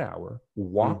 take that hour,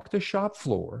 walk the shop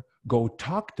floor, go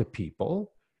talk to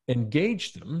people,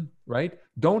 engage them, right?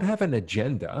 Don't have an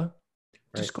agenda.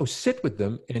 Just go sit with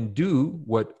them and do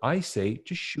what I say,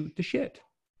 just shoot the shit,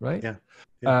 right?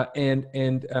 Yeah.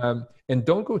 And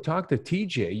don't go talk to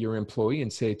TJ, your employee,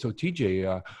 and say, so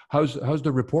TJ, how's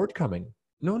the report coming?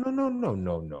 No.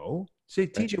 Say,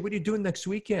 TJ, what are you doing next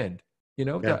weekend?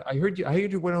 I heard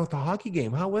you went out to a hockey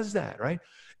game. How was that? Right?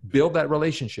 Build that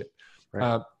relationship.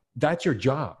 Right. That's your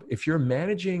job. If you're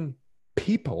managing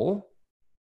people,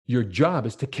 your job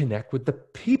is to connect with the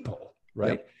people,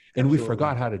 right? Yep, and we absolutely.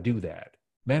 forgot how to do that.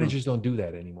 Managers don't do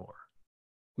that anymore.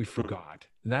 We forgot.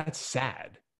 And that's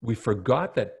sad. We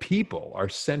forgot that people are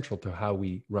central to how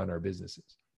we run our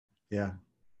businesses. Yeah.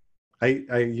 I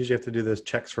usually have to do those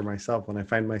checks for myself. When I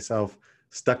find myself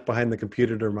stuck behind the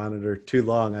computer or monitor too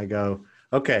long, I go,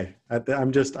 okay,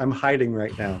 I'm hiding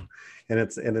right now. And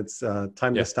it's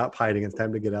time to stop hiding. It's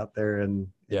time to get out there and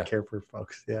care for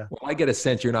folks. Yeah. Well, I get a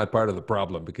sense you're not part of the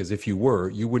problem, because if you were,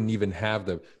 you wouldn't even have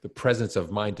the presence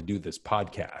of mind to do this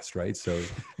podcast, right? So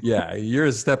yeah, you're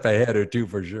a step ahead or two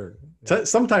for sure. So,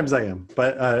 sometimes I am,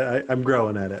 but I'm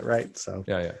growing at it, right? So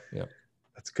yeah.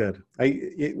 That's good.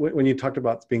 When you talked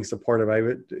about being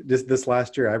supportive, this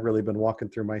last year, I've really been walking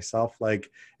through myself,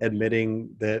 like admitting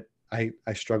that I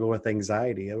struggle with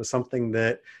anxiety. It was something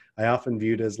that I often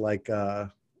viewed as like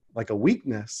a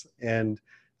weakness. And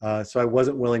so I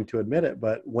wasn't willing to admit it.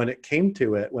 But when it came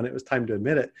to it, when it was time to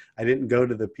admit it, I didn't go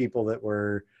to the people that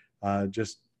were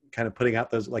just kind of putting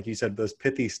out those, like you said, those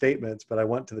pithy statements, but I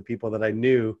went to the people that I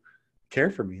knew care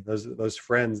for me, those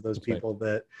friends, those people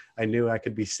that I knew I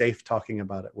could be safe talking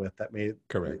about it with.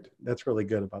 Correct. That's really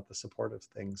good about the supportive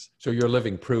things. So you're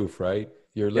living proof, right?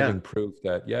 You're living proof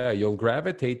that, you'll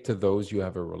gravitate to those you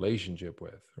have a relationship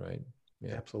with, right?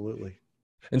 Yeah, absolutely.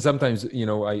 And sometimes,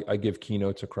 I give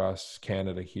keynotes across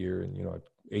Canada here, and, at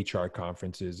HR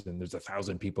conferences, and there's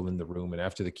 1,000 people in the room. And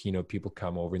after the keynote, people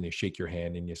come over and they shake your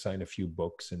hand and you sign a few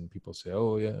books, and people say,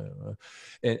 oh yeah.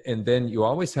 And then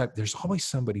there's always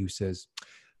somebody who says,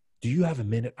 do you have a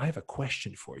minute? I have a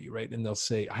question for you, right? And they'll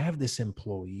say, I have this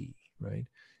employee, right?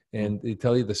 And they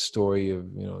tell you the story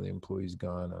of, the employee's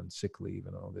gone on sick leave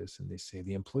and all this. And they say,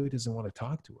 the employee doesn't want to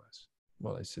talk to us.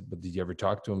 Well, I said, but did you ever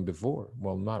talk to him before?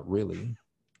 Well, not really.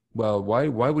 Well, why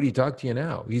would he talk to you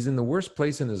now? He's in the worst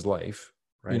place in his life.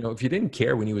 Right. You know, if you didn't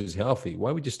care when he was healthy,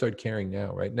 why would you start caring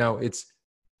now? Right now, it's,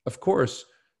 of course,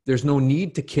 there's no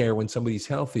need to care when somebody's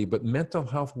healthy, but mental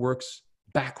health works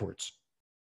backwards.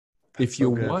 That's If you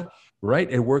so good. want, right,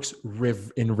 it works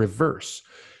in reverse.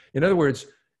 In other words,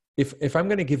 if I'm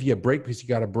going to give you a break because you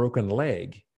got a broken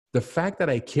leg, the fact that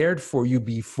I cared for you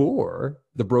before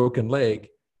the broken leg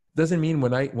doesn't mean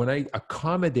when I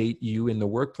accommodate you in the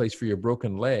workplace for your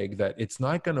broken leg that it's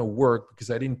not going to work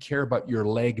because I didn't care about your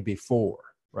leg before,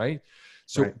 right?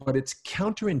 So, Right. but it's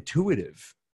counterintuitive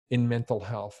in mental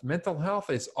health. Mental health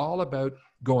is all about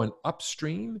going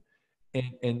upstream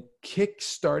and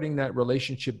kick-starting that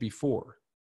relationship before.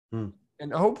 Hmm.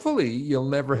 And hopefully you'll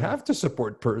never Yeah. have to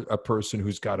support a person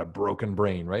who's got a broken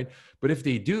brain, right? But if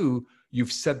they do,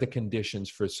 you've set the conditions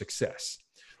for success.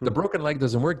 The broken leg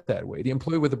doesn't work that way. The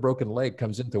employee with a broken leg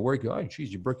comes into work, oh,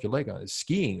 geez, you broke your leg on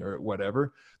skiing or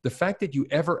whatever. The fact that you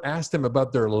ever asked them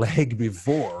about their leg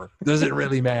before doesn't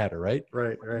really matter, right?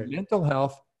 Right. Right. Mental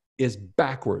health is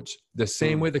backwards. The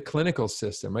same way the clinical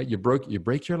system, right? You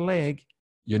break your leg,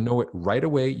 you know it right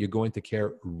away. You go into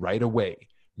care right away.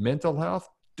 Mental health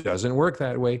doesn't work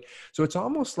that way. So it's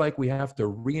almost like we have to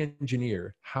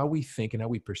re-engineer how we think and how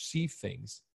we perceive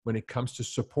things when it comes to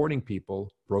supporting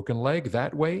people. Broken leg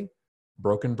that way,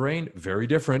 broken brain, very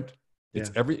different. It's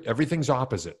Yeah. everything's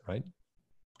opposite, right?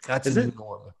 That's Is a new it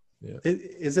norm. Yeah.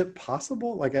 is it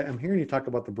possible? Like I'm hearing you talk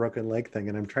about the broken leg thing,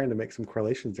 and I'm trying to make some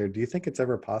correlations there. Do you think it's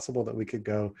ever possible that we could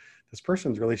go, this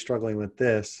person's really struggling with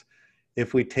this?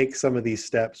 If we take some of these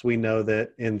steps, we know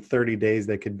that in 30 days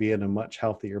they could be in a much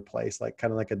healthier place, like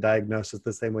kind of like a diagnosis,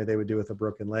 the same way they would do with a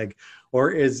broken leg. Or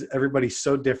is everybody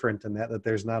so different in that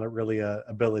there's not really a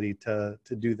ability to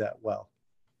do that well?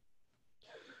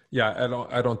 Yeah,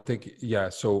 I don't think, yeah.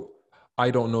 So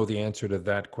I don't know the answer to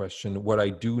that question. What I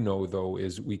do know though,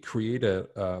 is I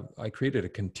created a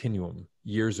continuum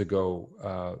years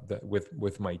ago that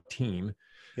with my team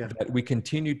Yeah. that we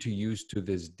continue to use to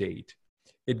this date.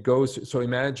 It goes, so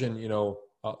imagine,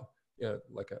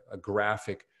 like a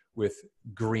graphic with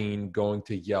green going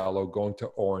to yellow, going to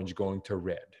orange, going to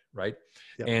red, right?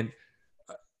 Yep. And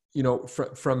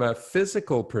from a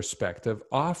physical perspective,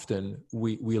 often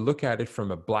we look at it from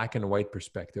a black and white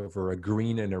perspective or a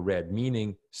green and a red,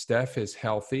 meaning Steph is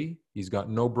healthy. He's got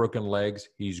no broken legs.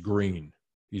 He's green.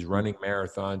 He's running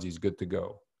marathons. He's good to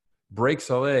go. Breaks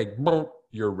a leg, boom,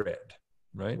 you're red,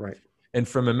 right? Right. And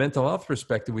from a mental health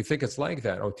perspective, we think it's like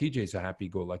that. Oh, TJ's a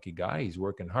happy-go-lucky guy. He's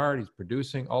working hard. He's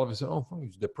producing. All of a sudden, oh,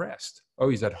 he's depressed. Oh,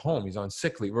 he's at home. He's on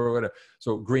sick leave or whatever.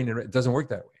 So green and red, it doesn't work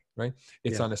that way. Right?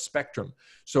 It's on a spectrum.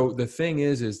 So the thing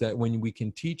is that when we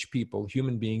can teach people,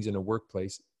 human beings in a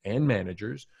workplace and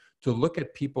managers, to look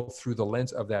at people through the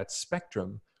lens of that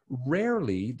spectrum,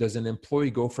 rarely does an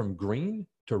employee go from green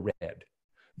to red.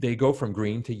 They go from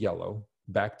green to yellow,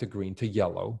 back to green to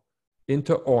yellow,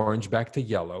 into orange, back to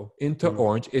yellow, into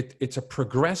orange. It's a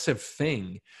progressive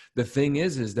thing. The thing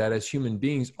is that as human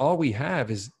beings, all we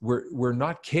have is we're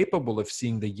not capable of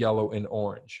seeing the yellow and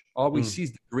orange. All we see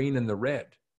is the green and the red.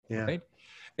 Yeah. Right?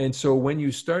 And so when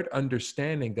you start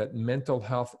understanding that mental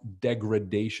health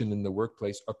degradation in the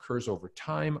workplace occurs over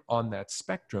time on that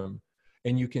spectrum,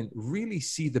 and you can really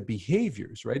see the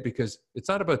behaviors, right? Because it's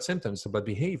not about symptoms, it's about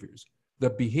behaviors. The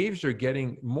behaviors are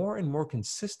getting more and more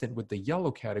consistent with the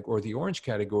yellow category or the orange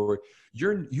category.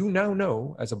 You now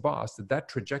know as a boss that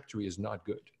trajectory is not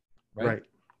good, right?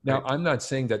 Now, I'm not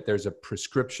saying that there's a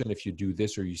prescription if you do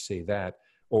this or you say that,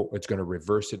 oh, it's going to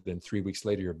reverse it, and 3 weeks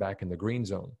later, you're back in the green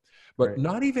zone. But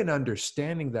not even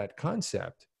understanding that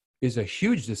concept is a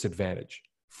huge disadvantage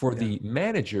for the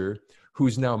manager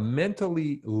who's now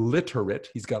mentally literate.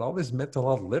 He's got all this mental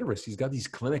health literacy. He's got these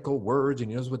clinical words and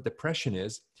he knows what depression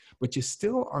is, but you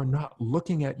still are not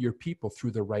looking at your people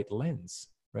through the right lens,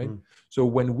 right? So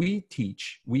when we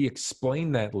teach, we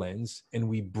explain that lens and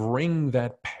we bring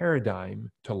that paradigm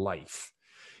to life.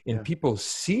 And people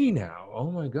see now,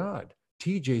 oh my God,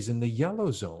 TJ's in the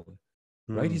yellow zone,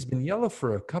 right? He's been yellow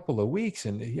for a couple of weeks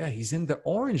and he's in the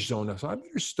orange zone now. So I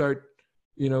better start,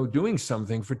 doing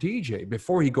something for TJ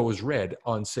before he goes red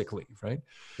on sick leave, right?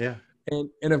 Yeah.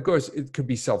 And of course it could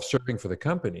be self-serving for the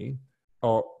company,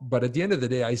 but at the end of the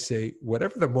day, I say,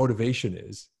 whatever the motivation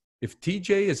is, if TJ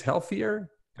is healthier,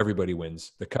 everybody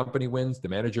wins. The company wins, the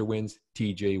manager wins,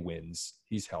 TJ wins.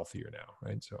 He's healthier now,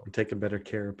 right? So you're taking better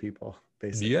care of people,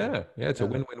 basically. Yeah, it's a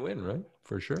win-win-win, right?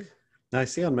 For sure. Now, I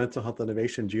see on Mental Health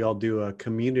Innovations, you all do a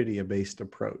community-based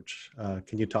approach.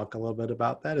 Can you talk a little bit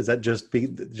about that? Is that just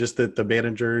that the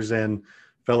managers and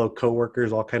fellow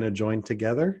coworkers all kind of join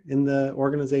together in the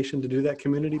organization to do that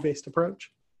community-based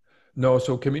approach? No,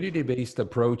 so community-based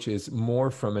approach is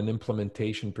more from an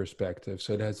implementation perspective.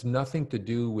 So it has nothing to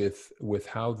do with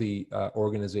how the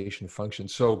organization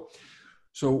functions. So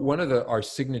one of our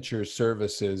signature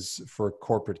services for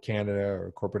corporate Canada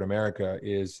or corporate America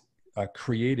is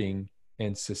creating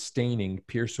and sustaining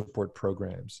peer support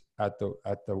programs at the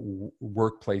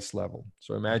workplace level.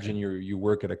 So imagine you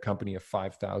work at a company of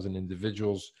 5,000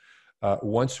 individuals.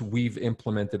 Once we've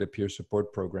implemented a peer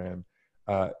support program,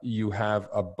 you have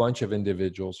a bunch of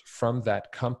individuals from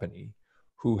that company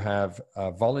who have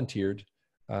volunteered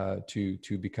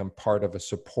to become part of a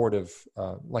supportive,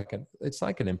 it's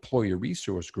like an employee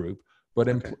resource group, but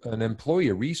an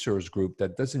employee resource group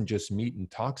that doesn't just meet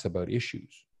and talks about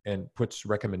issues and puts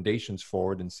recommendations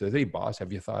forward and says, hey, boss,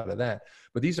 have you thought of that?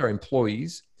 But these are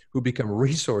employees who become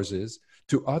resources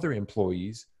to other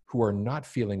employees who are not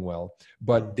feeling well,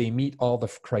 but they meet all the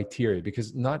criteria,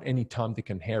 because not any Tom,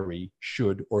 Dick, and Harry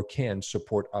should or can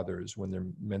support others when they're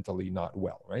mentally not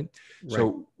well, right?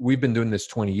 So we've been doing this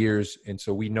 20 years. And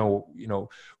so we know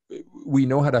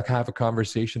how to have a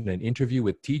conversation and interview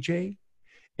with TJ.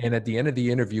 And at the end of the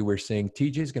interview, we're saying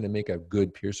TJ's going to make a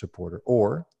good peer supporter,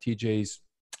 or TJ's,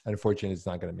 unfortunately, is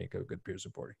not going to make a good peer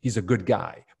supporter. He's a good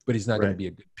guy, but he's not going to be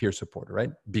a good peer supporter,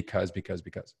 right? Because.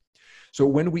 So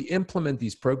when we implement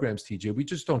these programs, TJ, we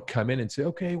just don't come in and say,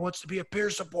 okay, he wants to be a peer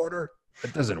supporter.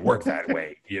 It doesn't work that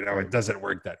way. It doesn't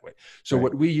work that way. So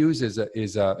what we use is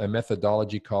a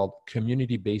methodology called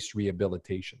community-based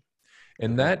rehabilitation.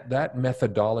 And that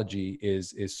methodology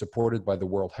is supported by the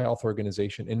World Health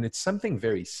Organization. And it's something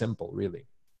very simple, really.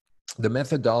 The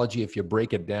methodology, if you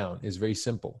break it down, is very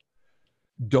simple.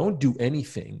 Don't do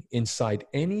anything inside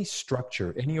any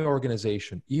structure, any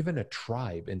organization, even a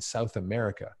tribe in South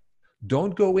America.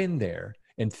 Don't go in there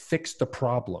and fix the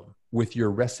problem with your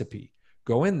recipe.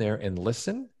 Go in there and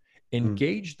listen,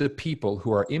 engage the people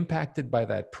who are impacted by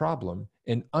that problem,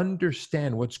 and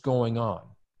understand what's going on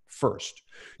first.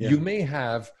 You may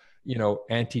have,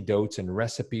 antidotes and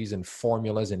recipes and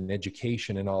formulas and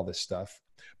education and all this stuff.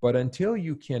 But until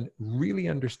you can really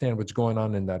understand what's going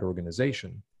on in that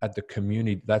organization at the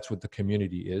community, that's what the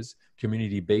community is.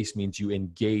 Community-based means you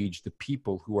engage the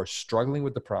people who are struggling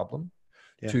with the problem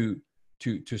to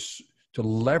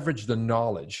leverage the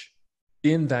knowledge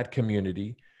in that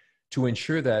community to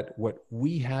ensure that what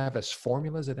we have as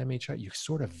formulas at MHI, you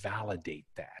sort of validate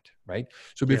that, right?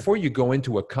 So before you go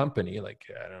into a company, like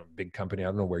big company, I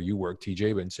don't know where you work,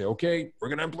 TJ, but and say, okay, we're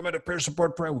going to implement a peer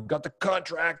support program. We've got the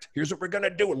contract. Here's what we're going to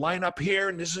do. Line up here.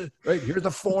 And this is right. Here's the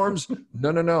forms.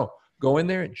 No. Go in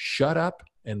there and shut up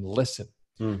and listen.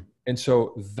 And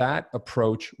so that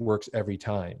approach works every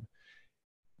time,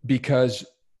 because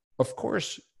of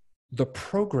course, the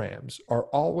programs are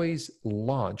always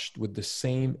launched with the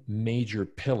same major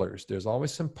pillars. There's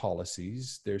always some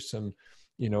policies. There's some,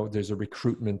 there's a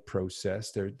recruitment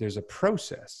process. There's a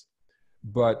process.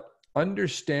 But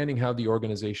understanding how the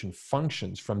organization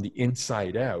functions from the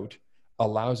inside out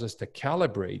allows us to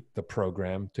calibrate the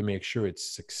program to make sure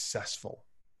it's successful.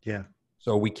 Yeah.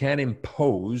 So we can't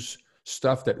impose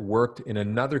stuff that worked in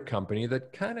another company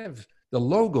that kind of, the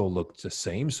logo looked the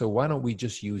same, so why don't we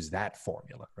just use that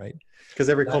formula, right? Because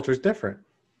every culture is different.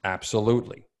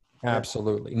 Absolutely.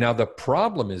 Now, the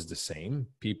problem is the same.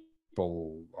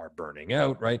 People are burning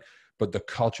out, right? But the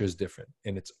culture is different,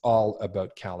 and it's all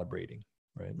about calibrating,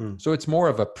 right? So it's more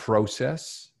of a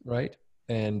process, right?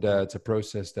 And it's a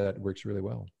process that works really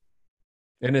well.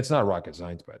 And it's not rocket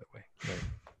science, by the way. Right?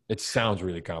 It sounds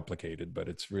really complicated, but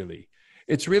it's really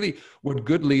what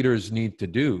good leaders need to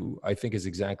do, I think, is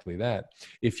exactly that.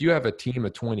 If you have a team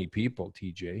of 20 people,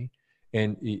 TJ,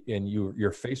 and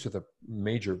you're faced with a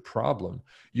major problem,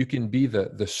 you can be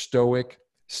the stoic,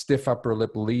 stiff upper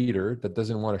lip leader that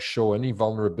doesn't want to show any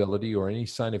vulnerability or any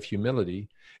sign of humility,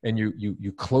 and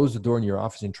you close the door in your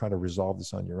office and try to resolve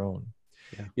this on your own.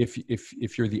 Yeah.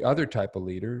 If you're the other type of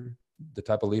leader, the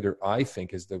type of leader I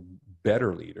think is the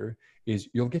better leader, is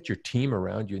you'll get your team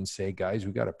around you and say, guys,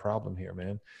 we got a problem here,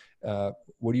 man.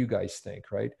 What do you guys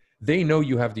think, right? They know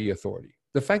you have the authority.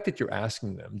 The fact that you're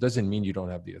asking them doesn't mean you don't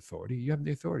have the authority. You have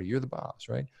the authority. You're the boss,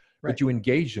 right? But you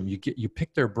engage them. You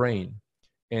pick their brain,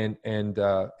 and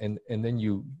then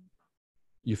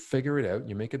you figure it out.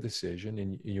 You make a decision,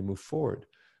 and you move forward.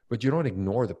 But you don't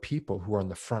ignore the people who are on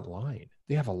the front line.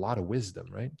 They have a lot of wisdom,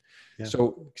 right? Yeah.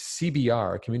 So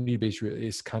CBR, community-based,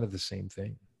 is kind of the same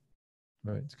thing,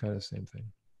 right? It's kind of the same thing.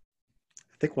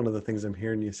 I think one of the things I'm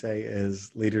hearing you say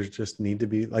is leaders just need to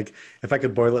be, like, if I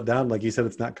could boil it down, like you said,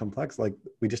 it's not complex. Like,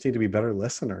 we just need to be better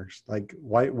listeners. Like,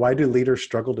 why do leaders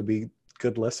struggle to be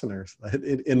good listeners.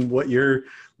 In what you're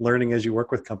learning as you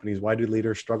work with companies, why do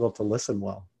leaders struggle to listen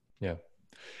well? Yeah.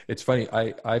 It's funny.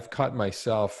 I've caught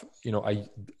myself,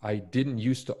 I didn't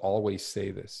used to always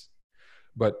say this,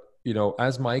 but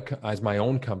as my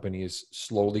own company is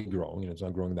slowly growing, it's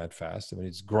not growing that fast. I mean,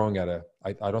 it's growing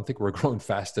I don't think we're growing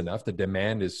fast enough. The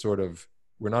demand is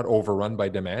we're not overrun by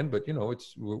demand, but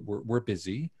we're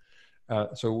busy.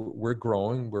 So we're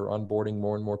growing, we're onboarding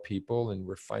more and more people, and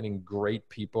we're finding great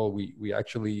people. We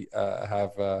actually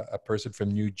have a person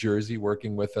from New Jersey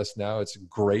working with us now. It's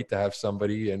great to have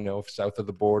somebody, south of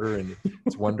the border, and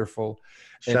it's wonderful.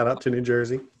 Shout out to New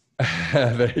Jersey.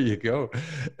 There you go.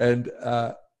 And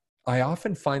I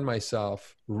often find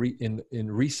myself in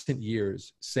recent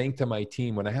years saying to my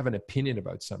team, when I have an opinion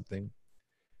about something,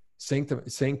 saying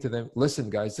to them, listen,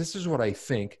 guys, this is what I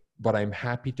think, but I'm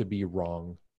happy to be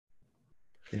wrong.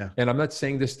 Yeah. And I'm not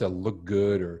saying this to look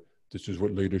good or this is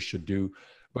what leaders should do,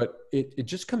 but it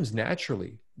just comes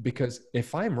naturally, because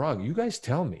if I'm wrong, you guys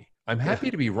tell me. I'm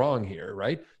happy to be wrong here,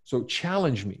 right? So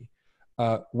challenge me.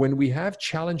 When we have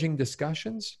challenging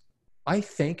discussions, I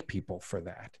thank people for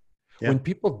that. Yeah. When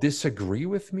people disagree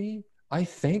with me, I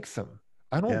thank them.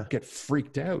 I don't get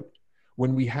freaked out.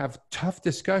 When we have tough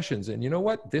discussions, and you know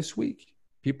what? This week,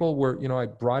 people were, I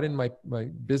brought in my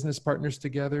business partners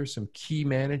together, some key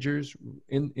managers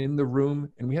in the room,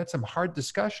 and we had some hard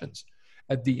discussions.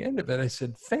 At the end of it, I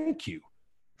said, thank you.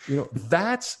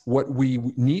 That's what we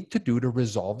need to do to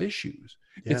resolve issues.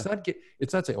 Yeah.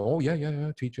 It's not saying, oh, yeah,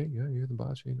 TJ, yeah, you're the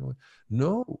boss.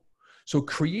 No. So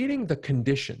creating the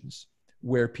conditions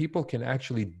where people can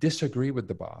actually disagree with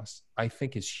the boss, I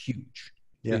think is huge.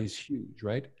 Yeah. It is huge,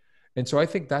 right? And so I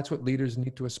think that's what leaders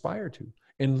need to aspire to.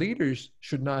 And leaders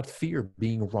should not fear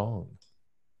being wrong.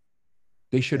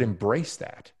 They should embrace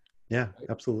that. Yeah,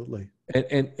 absolutely.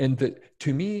 And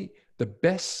to me, the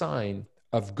best sign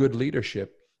of good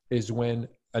leadership is when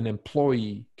an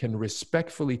employee can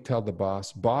respectfully tell the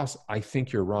boss, I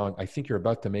think you're wrong. I think you're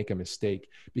about to make a mistake,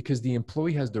 because the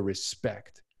employee has the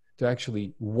respect to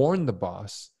actually warn the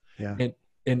boss. Yeah.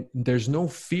 And there's no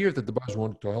fear that the boss,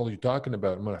 what the hell are you talking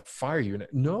about? I'm going to fire you.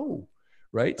 No.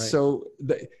 Right. So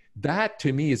that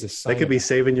to me is a sign. They could be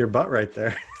saving your butt right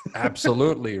there.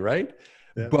 Absolutely. Right.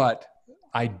 Yeah. But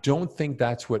I don't think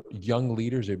that's what young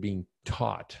leaders are being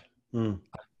taught. I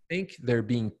think they're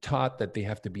being taught that they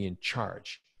have to be in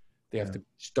charge. They have to be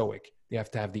stoic. They have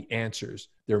to have the answers.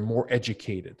 They're more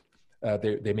educated.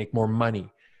 They make more money.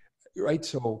 Right.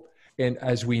 So, and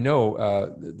as we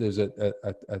know, there's a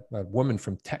woman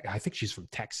from I think she's from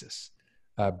Texas,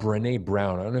 Brene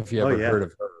Brown. I don't know if you ever heard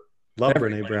of her. Love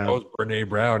Brene Brown. Knows Brene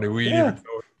Brown, and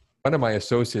one of my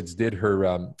associates did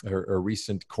her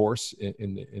recent course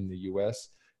in the U.S.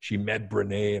 She met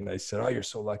Brene, and I said, "Oh, you're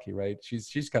so lucky, right?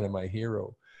 She's kind of my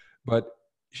hero." But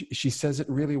she says it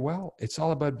really well. It's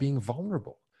all about being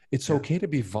vulnerable. It's okay to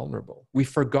be vulnerable. We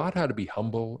forgot how to be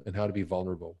humble and how to be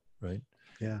vulnerable, right?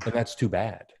 Yeah, and that's too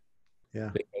bad. Yeah,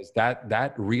 because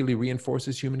that really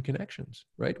reinforces human connections,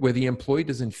 right? Where the employee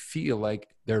doesn't feel like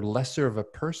they're lesser of a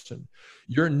person.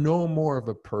 You're no more of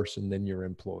a person than your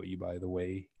employee, by the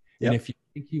way. Yep. And if you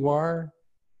think you are,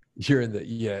 you're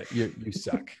you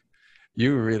suck.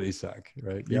 You really suck,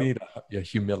 right? You need a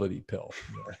humility pill.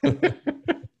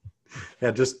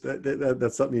 Yeah, just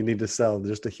that's something you need to sell.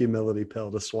 Just a humility pill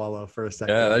to swallow for a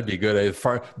second. Yeah, that'd be good.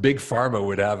 Big Pharma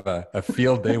would have a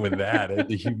field day with that.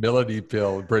 The humility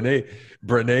pill.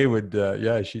 Brene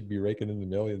would, she'd be raking in the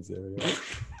millions there.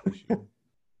 Yeah.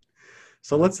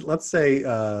 So let's say,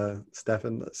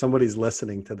 Stefan, somebody's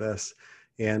listening to this,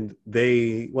 and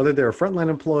whether they're a frontline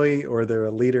employee or they're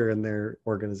a leader in their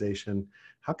organization,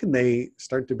 how can they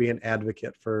start to be an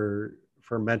advocate for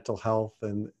mental health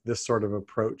and this sort of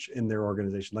approach in their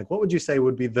organization? Like, what would you say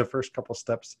would be the first couple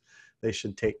steps they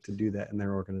should take to do that in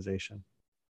their organization?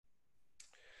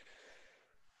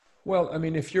 Well, I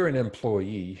mean, if you're an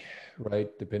employee, right,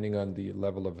 depending on the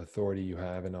level of authority you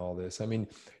have and all this, I mean,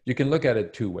 you can look at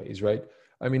it two ways, right?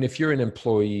 I mean, if you're an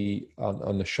employee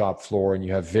on the shop floor and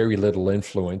you have very little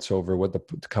influence over what the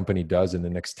company does in the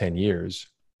next 10 years,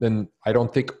 then I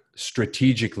don't think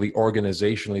strategically,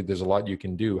 organizationally, there's a lot you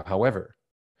can do. However,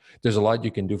 there's a lot you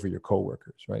can do for your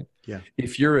coworkers, right? Yeah.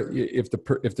 If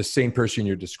the same person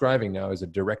you're describing now is a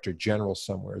director general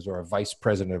somewhere or a vice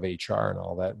president of HR and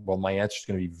all that, well, my answer is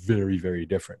going to be very, very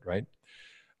different, right?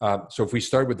 So if we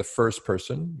start with the first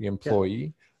person, the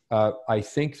employee, I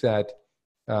think that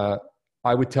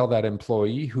I would tell that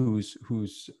employee who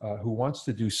wants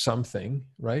to do something,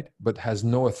 right, but has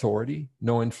no authority,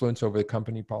 no influence over the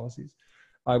company policies,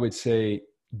 I would say,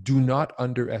 do not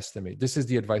underestimate. This is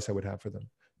the advice I would have for them.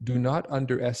 Do not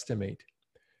underestimate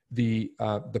the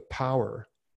power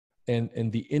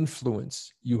and the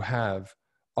influence you have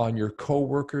on your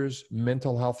coworkers'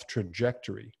 mental health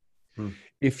trajectory.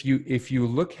 If you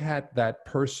look at that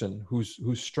person who's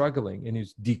struggling and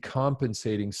who's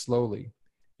decompensating slowly,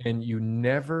 and you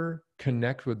never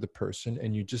connect with the person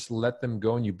and you just let them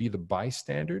go and you be the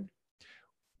bystander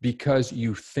because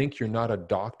you think you're not a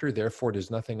doctor, therefore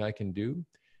there's nothing I can do.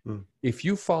 If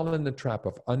you fall in the trap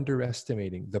of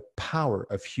underestimating the power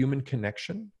of human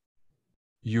connection,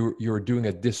 you're doing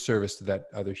a disservice to that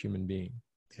other human being.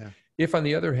 Yeah. If, on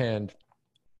the other hand,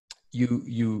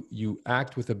 you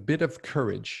act with a bit of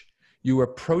courage, you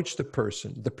approach the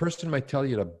person might tell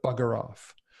you to bugger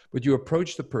off, but you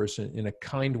approach the person in a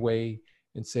kind way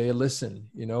and say, hey, listen,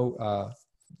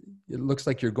 it looks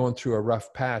like you're going through a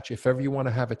rough patch. If ever you want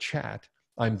to have a chat,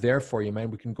 I'm there for you,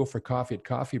 man. We can go for coffee at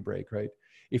coffee break, right?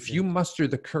 If you muster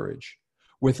the courage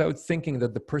without thinking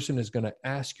that the person is going to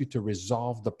ask you to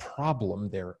resolve the problem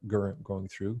they're going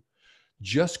through,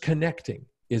 just connecting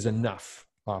is enough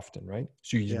often, right?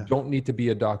 So you don't need to be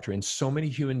a doctor. And so many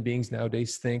human beings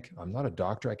nowadays think, I'm not a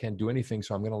doctor, I can't do anything,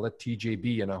 so I'm going to let TJ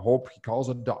be, and I hope he calls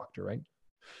a doctor, right?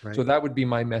 So that would be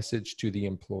my message to the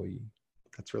employee.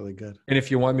 That's really good. And if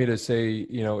you want me to say,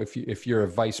 if you're a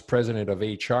vice president of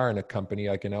HR in a company,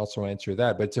 I can also answer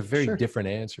that, but it's a very different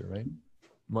answer, right?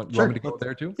 Want me to go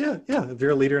there too? Yeah. If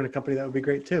you're a leader in a company, that would be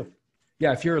great too.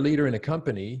 Yeah. If you're a leader in a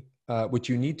company, what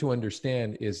you need to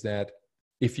understand is that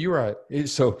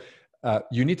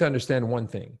you need to understand one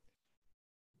thing.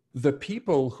 The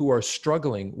people who are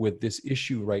struggling with this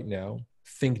issue right now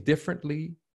think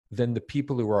differently than the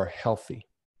people who are healthy.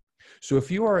 So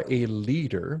if you are a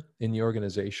leader in the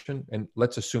organization, and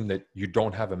let's assume that you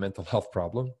don't have a mental health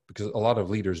problem, because a lot of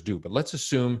leaders do, but let's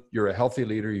assume you're a healthy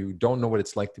leader, you don't know what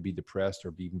it's like to be depressed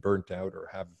or being burnt out or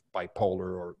have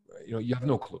bipolar, or you have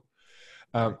no clue.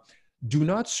 Do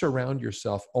not surround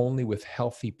yourself only with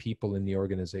healthy people in the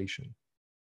organization.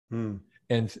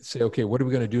 And say, okay, what are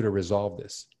we going to do to resolve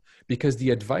this? Because the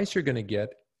advice you're going to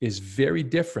get is very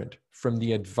different from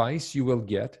the advice you will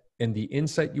get and the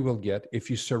insight you will get if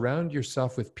you surround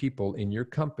yourself with people in your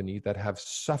company that have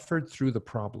suffered through the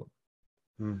problem.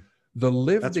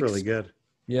 That's really good.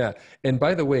 Yeah. And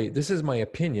by the way, this is my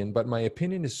opinion, but my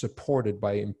opinion is supported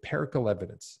by empirical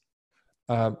evidence.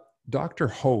 Dr.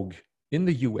 Hoag in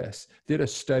the US did a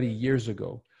study years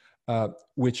ago,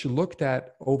 which looked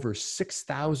at over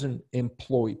 6,000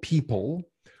 people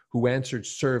who answered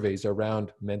surveys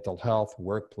around mental health,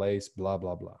 workplace, blah,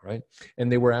 blah, blah, right? And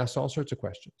they were asked all sorts of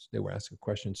questions. They were asked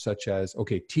questions such as,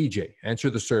 okay, TJ, answer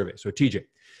the survey. So TJ,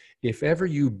 if ever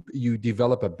you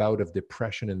develop a bout of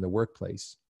depression in the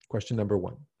workplace, question number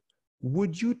 1,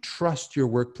 would you trust your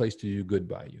workplace to do good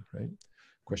by you, right?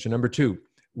 Question number 2,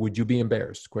 would you be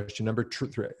embarrassed? Question number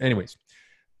 3, anyways.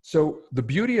 So the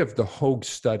beauty of the Hoag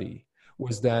study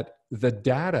was that the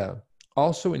data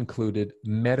also included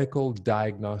medical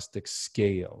diagnostic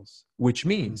scales, which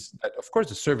means that, of course,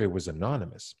 the survey was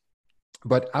anonymous,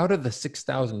 but out of the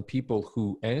 6,000 people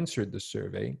who answered the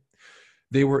survey,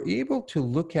 they were able to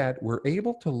look at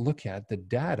the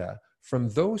data from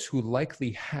those who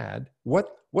likely had what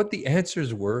the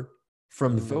answers were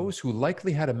from those who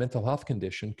likely had a mental health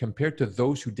condition compared to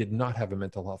those who did not have a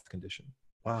mental health condition.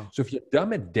 Wow. So if you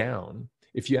dumb it down,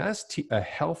 if you ask a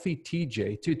healthy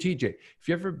TJ, if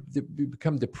you ever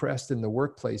become depressed in the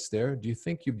workplace there, do you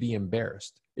think you'd be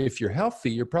embarrassed? If you're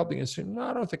healthy, you're probably going to say, no,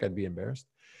 I don't think I'd be embarrassed.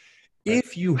 Right.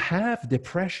 If you have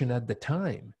depression at the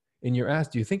time and you're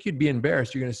asked, do you think you'd be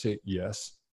embarrassed? You're going to say,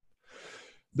 yes.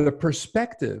 The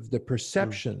perspective, the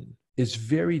perception is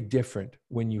very different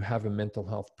when you have a mental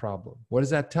health problem. What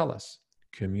does that tell us?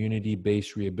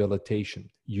 Community-based rehabilitation.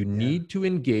 You need to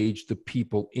engage the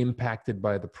people impacted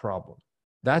by the problem.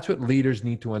 That's what leaders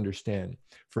need to understand.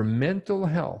 For mental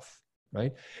health,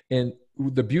 right? And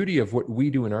the beauty of what we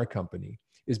do in our company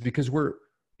is because we're,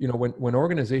 when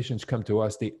organizations come to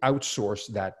us, they outsource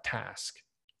that task.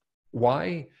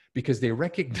 Why? Because they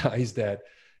recognize that,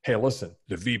 hey, listen,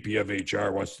 the VP of HR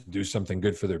wants to do something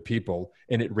good for their people,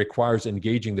 and it requires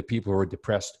engaging the people who are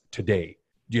depressed today.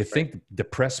 Do you think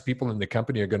depressed people in the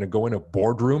company are going to go in a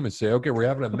boardroom and say, okay, we're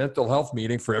having a mental health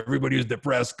meeting for everybody who's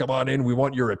depressed. Come on in. We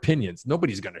want your opinions.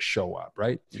 Nobody's going to show up,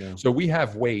 right? Yeah. So we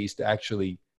have ways to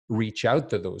actually reach out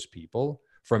to those people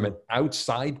from an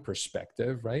outside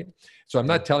perspective, right? So I'm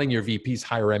not telling your VPs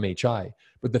hire MHI,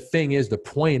 but the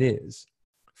point is,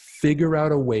 figure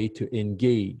out a way to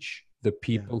engage the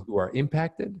people who are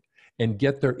impacted and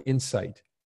get their insight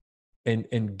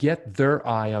and get their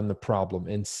eye on the problem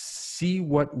and see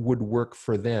what would work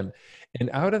for them. And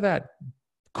out of that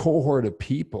cohort of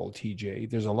people, TJ,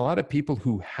 there's a lot of people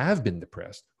who have been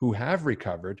depressed, who have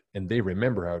recovered, and they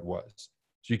remember how it was.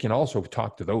 So you can also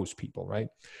talk to those people, right?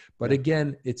 But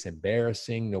again, it's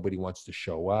embarrassing. Nobody wants to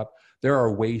show up. There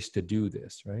are ways to do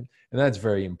this, right? And that's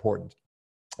very important.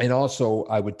 And also,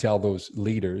 I would tell those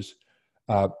leaders,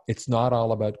 it's not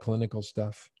all about clinical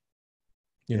stuff.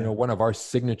 You know, one of our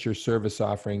signature service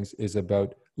offerings is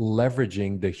about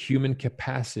leveraging the human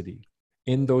capacity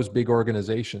in those big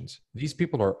organizations. These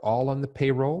people are all on the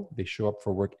payroll. They show up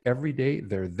for work every day.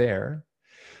 They're there.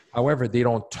 However, they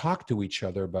don't talk to each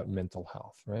other about mental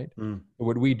health, right?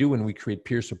 What we do when we create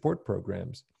peer support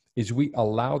programs is we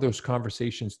allow those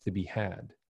conversations to be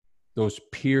had, those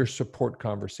peer support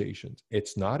conversations.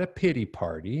 It's not a pity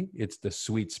party. It's the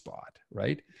sweet spot,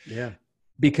 right? Yeah.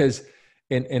 Because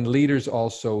and leaders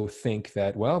also think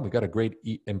that, well, we got a great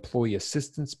employee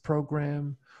assistance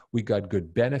program. We got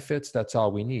good benefits. That's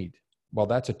all we need. Well,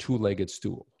 that's a two-legged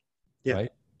stool,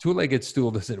 right? Two-legged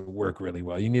stool doesn't work really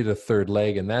well. You need a third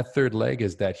leg. And that third leg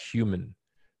is that human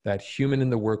in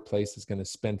the workplace is going to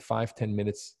spend 5-10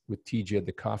 minutes with TJ at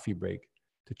the coffee break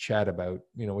to chat about,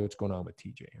 you know, what's going on with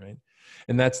TJ, right?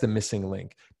 And that's the missing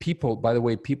link. People, by the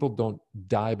way, people don't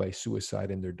die by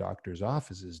suicide in their doctor's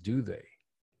offices, do they?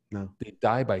 No. They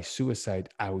die by suicide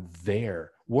out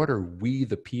there. What are we,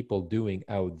 the people, doing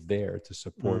out there to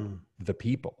support the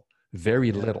people?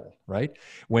 Very little, right?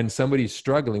 When somebody's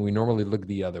struggling, we normally look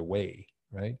the other way,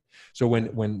 right? So when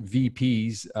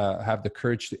VPs have the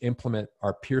courage to implement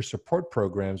our peer support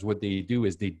programs, what they do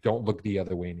is they don't look the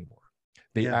other way anymore.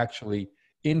 They actually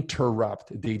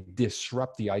they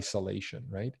disrupt the isolation,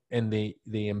 right? And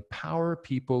they empower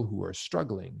people who are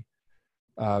struggling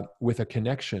with a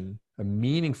connection, a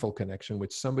meaningful connection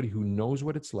with somebody who knows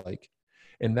what it's like.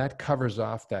 And that covers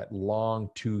off that long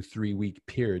 2-3 week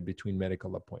period between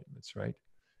medical appointments, right?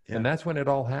 Yeah. And that's when it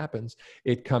all happens.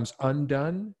 It comes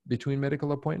undone between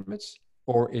medical appointments,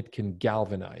 or it can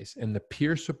galvanize. And the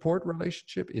peer support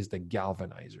relationship is the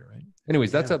galvanizer, right?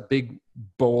 Anyways, that's a big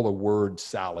bowl of word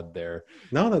salad there.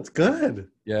 No, that's good.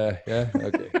 Yeah.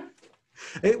 Okay.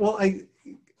 Well,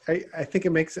 I think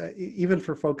it makes, even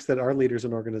for folks that are leaders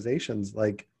in organizations,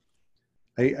 like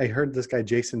I heard this guy,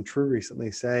 Jason True,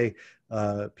 recently say,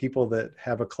 people that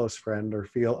have a close friend or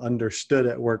feel understood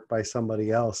at work by somebody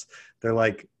else, they're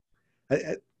like,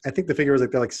 I think the figure was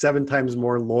like, they're like 7 times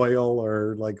more loyal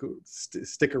or like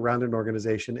stick around an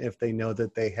organization if they know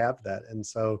that they have that. And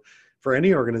so for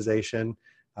any organization,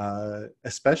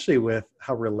 especially with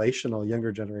how relational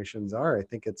younger generations are, I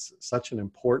think it's such an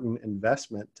important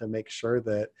investment to make sure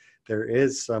that there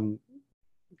is some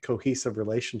cohesive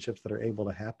relationships that are able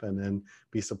to happen and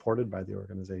be supported by the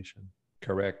organization.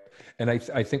 Correct. And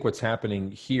I think what's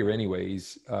happening here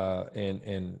anyways,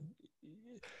 and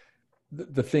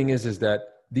the thing is that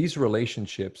these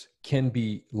relationships can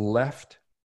be left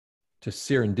to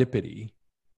serendipity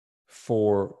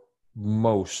for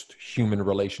most human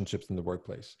relationships in the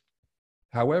workplace.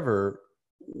 However,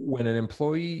 when an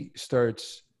employee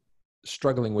starts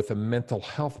struggling with a mental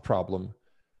health problem,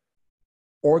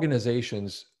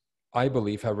 organizations, I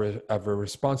believe, have a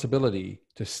responsibility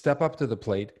to step up to the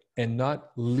plate and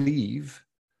not leave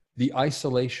the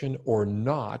isolation or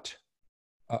not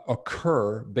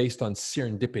occur based on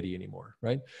serendipity anymore,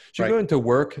 right? So you go into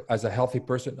work as a healthy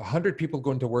person, 100 people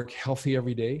go into work healthy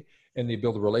every day, and they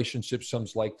build relationships.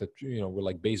 Some's like we're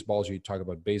like baseballs. You talk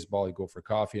about baseball, you go for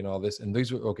coffee and all this, and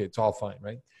these are, okay, it's all fine,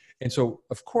 right? And so,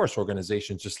 of course,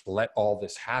 organizations just let all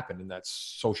this happen, and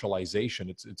that's socialization.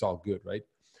 It's all good, right?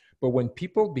 But when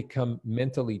people become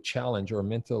mentally challenged or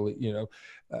mentally,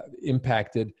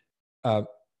 impacted,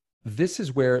 this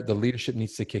is where the leadership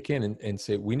needs to kick in and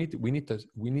say, we need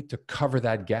to cover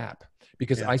that gap,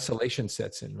 because isolation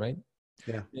sets in, right?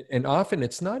 Yeah. And often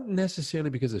it's not necessarily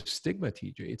because of stigma,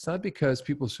 TJ. It's not because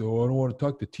people say, oh, I don't want to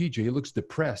talk to TJ. He looks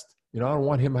depressed. I don't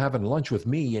want him having lunch with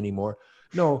me anymore.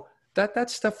 No,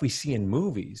 that's stuff we see in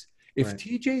movies. If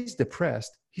TJ's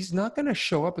depressed, he's not going to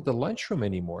show up at the lunchroom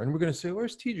anymore. And we're going to say,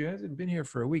 where's TJ? He hasn't been here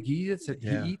for a week. He eats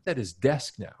at his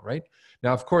desk now, right?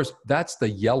 Now, of course, that's the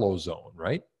yellow zone,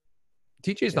 right?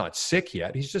 TJ's not sick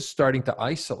yet. He's just starting to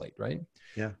isolate, right?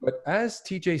 Yeah. But as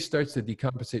TJ starts to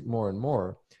decompensate more and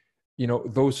more,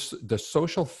 the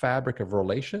social fabric of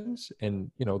relations and,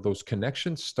 those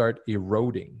connections start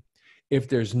eroding. If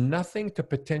there's nothing to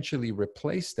potentially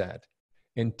replace that,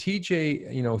 and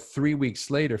TJ, 3 weeks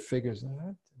later figures,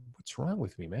 what's wrong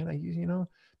with me, man?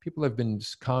 People have been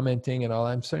just commenting and all.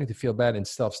 I'm starting to feel bad, and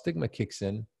self-stigma kicks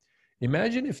in.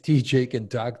 Imagine if TJ can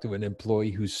talk to an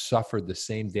employee who's suffered the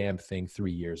same damn thing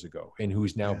 3 years ago and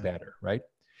who's now better, right?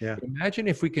 Yeah. Imagine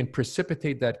if we can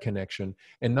precipitate that connection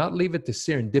and not leave it to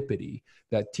serendipity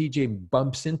that TJ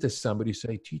bumps into somebody,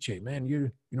 say, TJ,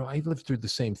 man, I lived through the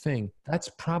same thing. That's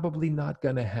probably not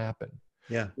going to happen.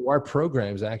 Yeah. Our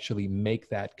programs actually make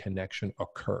that connection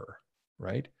occur,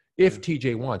 right? If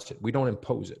TJ wants it, we don't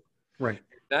impose it. Right.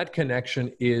 That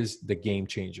connection is the game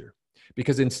changer.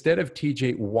 Because instead of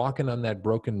TJ walking on that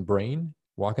broken brain,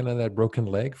 walking on that broken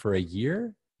leg for a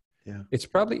year, it's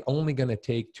probably only going to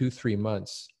take 2-3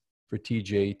 months for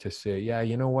TJ to say, yeah,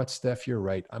 you know what, Steph, you're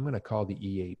right. I'm going to call the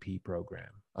EAP program.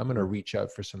 I'm going to reach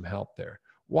out for some help there.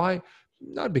 Why?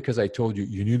 Not because I told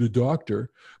you need a doctor,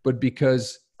 but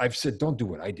because I've said, don't do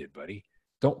what I did, buddy.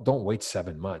 Don't wait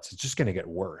 7 months. It's just going to get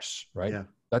worse, right? Yeah.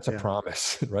 That's a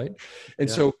promise, right? And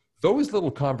so those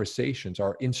little conversations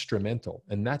are instrumental,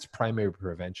 and that's primary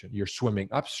prevention. You're swimming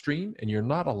upstream, and you're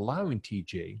not allowing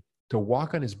TJ to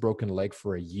walk on his broken leg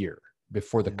for a year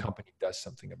before the company does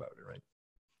something about it, right?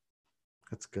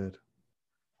 That's good.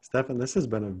 Stefan, this has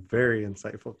been a very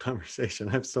insightful conversation.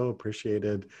 I've so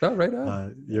appreciated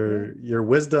your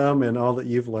wisdom and all that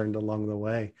you've learned along the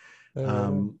way.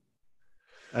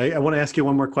 I want to ask you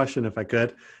one more question, if I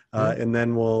could, and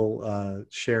then we'll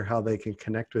share how they can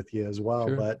connect with you as well.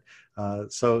 Sure. But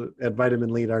so at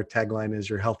Vitamin Lead, our tagline is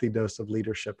your healthy dose of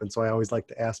leadership. And so I always like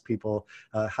to ask people,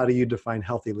 how do you define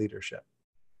healthy leadership?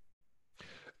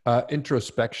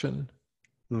 Introspection,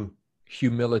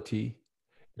 humility,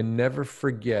 and never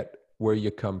forget where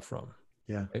you come from.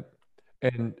 Yeah. Right?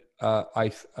 And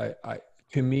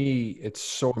to me, it's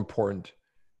so important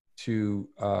to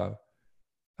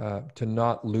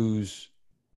not lose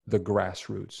the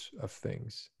grassroots of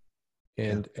things.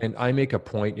 And I make a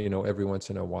point, every once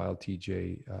in a while,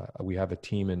 TJ, we have a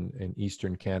team in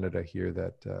Eastern Canada here,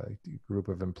 that group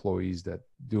of employees that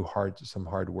do some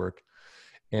hard work.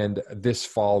 And this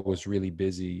fall was really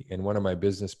busy. And one of my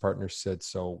business partners said,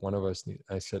 so one of us,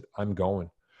 I said, I'm going.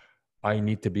 I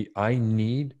need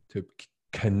to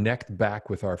connect back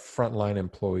with our frontline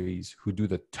employees who do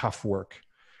the tough work,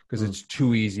 because it's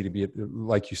too easy to be,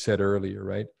 like you said earlier,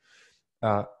 right?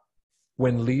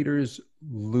 When leaders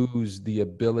lose the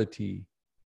ability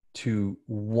to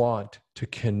want to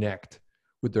connect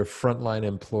with their frontline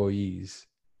employees,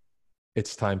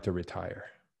 it's time to retire.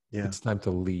 Yeah. It's time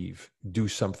to leave, do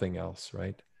something else,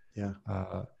 right? Yeah.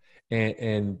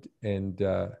 And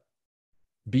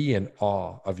be in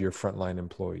awe of your frontline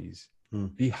employees.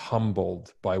 Be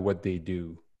humbled by what they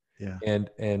do. Yeah. And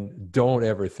don't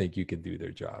ever think you can do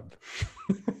their job,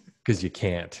 because you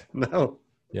can't. No.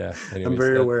 Yeah. Anyways, I'm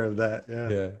very aware of that. Yeah.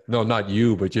 Yeah. No, not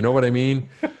you, but you know what I mean?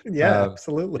 Yeah,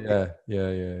 absolutely. Yeah.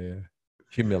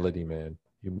 Humility, man.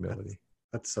 Humility.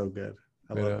 That's so good.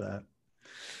 I love that.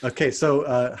 Okay.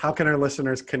 So how can our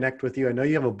listeners connect with you? I know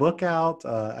you have a book out.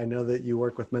 I know that you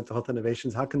work with Mental Health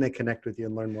Innovations. How can they connect with you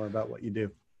and learn more about what you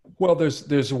do? Well,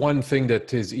 there's one thing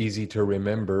that is easy to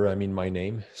remember. I mean, my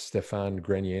name, Stéphane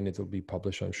Grenier, and it'll be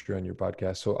published, I'm sure, on your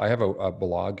podcast. So I have a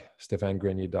blog,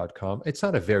 stéphanegrenier.com. It's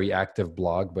not a very active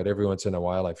blog, but every once in a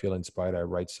while I feel inspired. I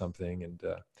write something, and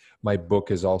my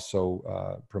book is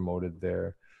also promoted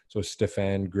there. So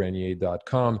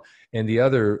stéphanegrenier.com. And the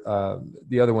other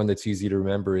one that's easy to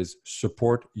remember is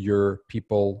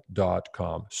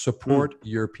supportyourpeople.com.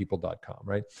 Supportyourpeople.com,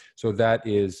 right? So that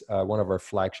is one of our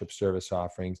flagship service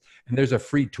offerings. And there's a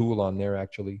free tool on there,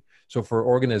 actually. So for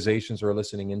organizations who are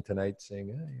listening in tonight saying,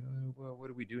 hey, well, what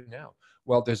do we do now?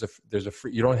 Well, there's a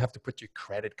free, you don't have to put your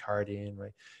credit card in,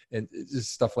 right? And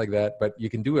just stuff like that. But you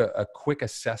can do a quick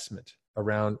assessment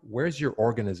around where's your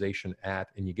organization at,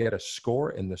 and you get a score,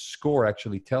 and the score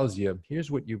actually tells you,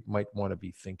 here's what you might want to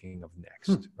be thinking of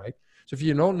next, right? So if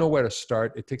you don't know where to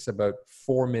start, it takes about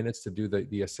 4 minutes to do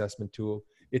the assessment tool.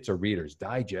 It's a Reader's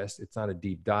Digest. It's not a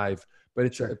deep dive, but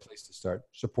it's a place to start.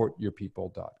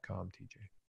 Supportyourpeople.com, TJ.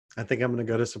 I think I'm going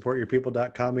to go to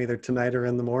supportyourpeople.com either tonight or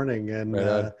in the morning and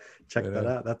check that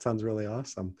out. That sounds really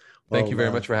awesome. Well, thank you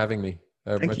very much for having me.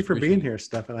 Thank you for being here,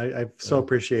 Stefan. I've so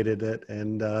appreciated it.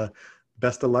 And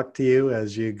best of luck to you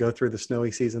as you go through the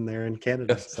snowy season there in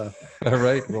Canada. Yes. So. All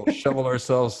right. We'll shovel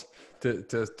ourselves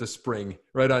to spring.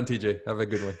 Right on, TJ. Have a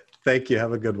good one. Thank you.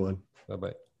 Have a good one.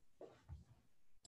 Bye-bye.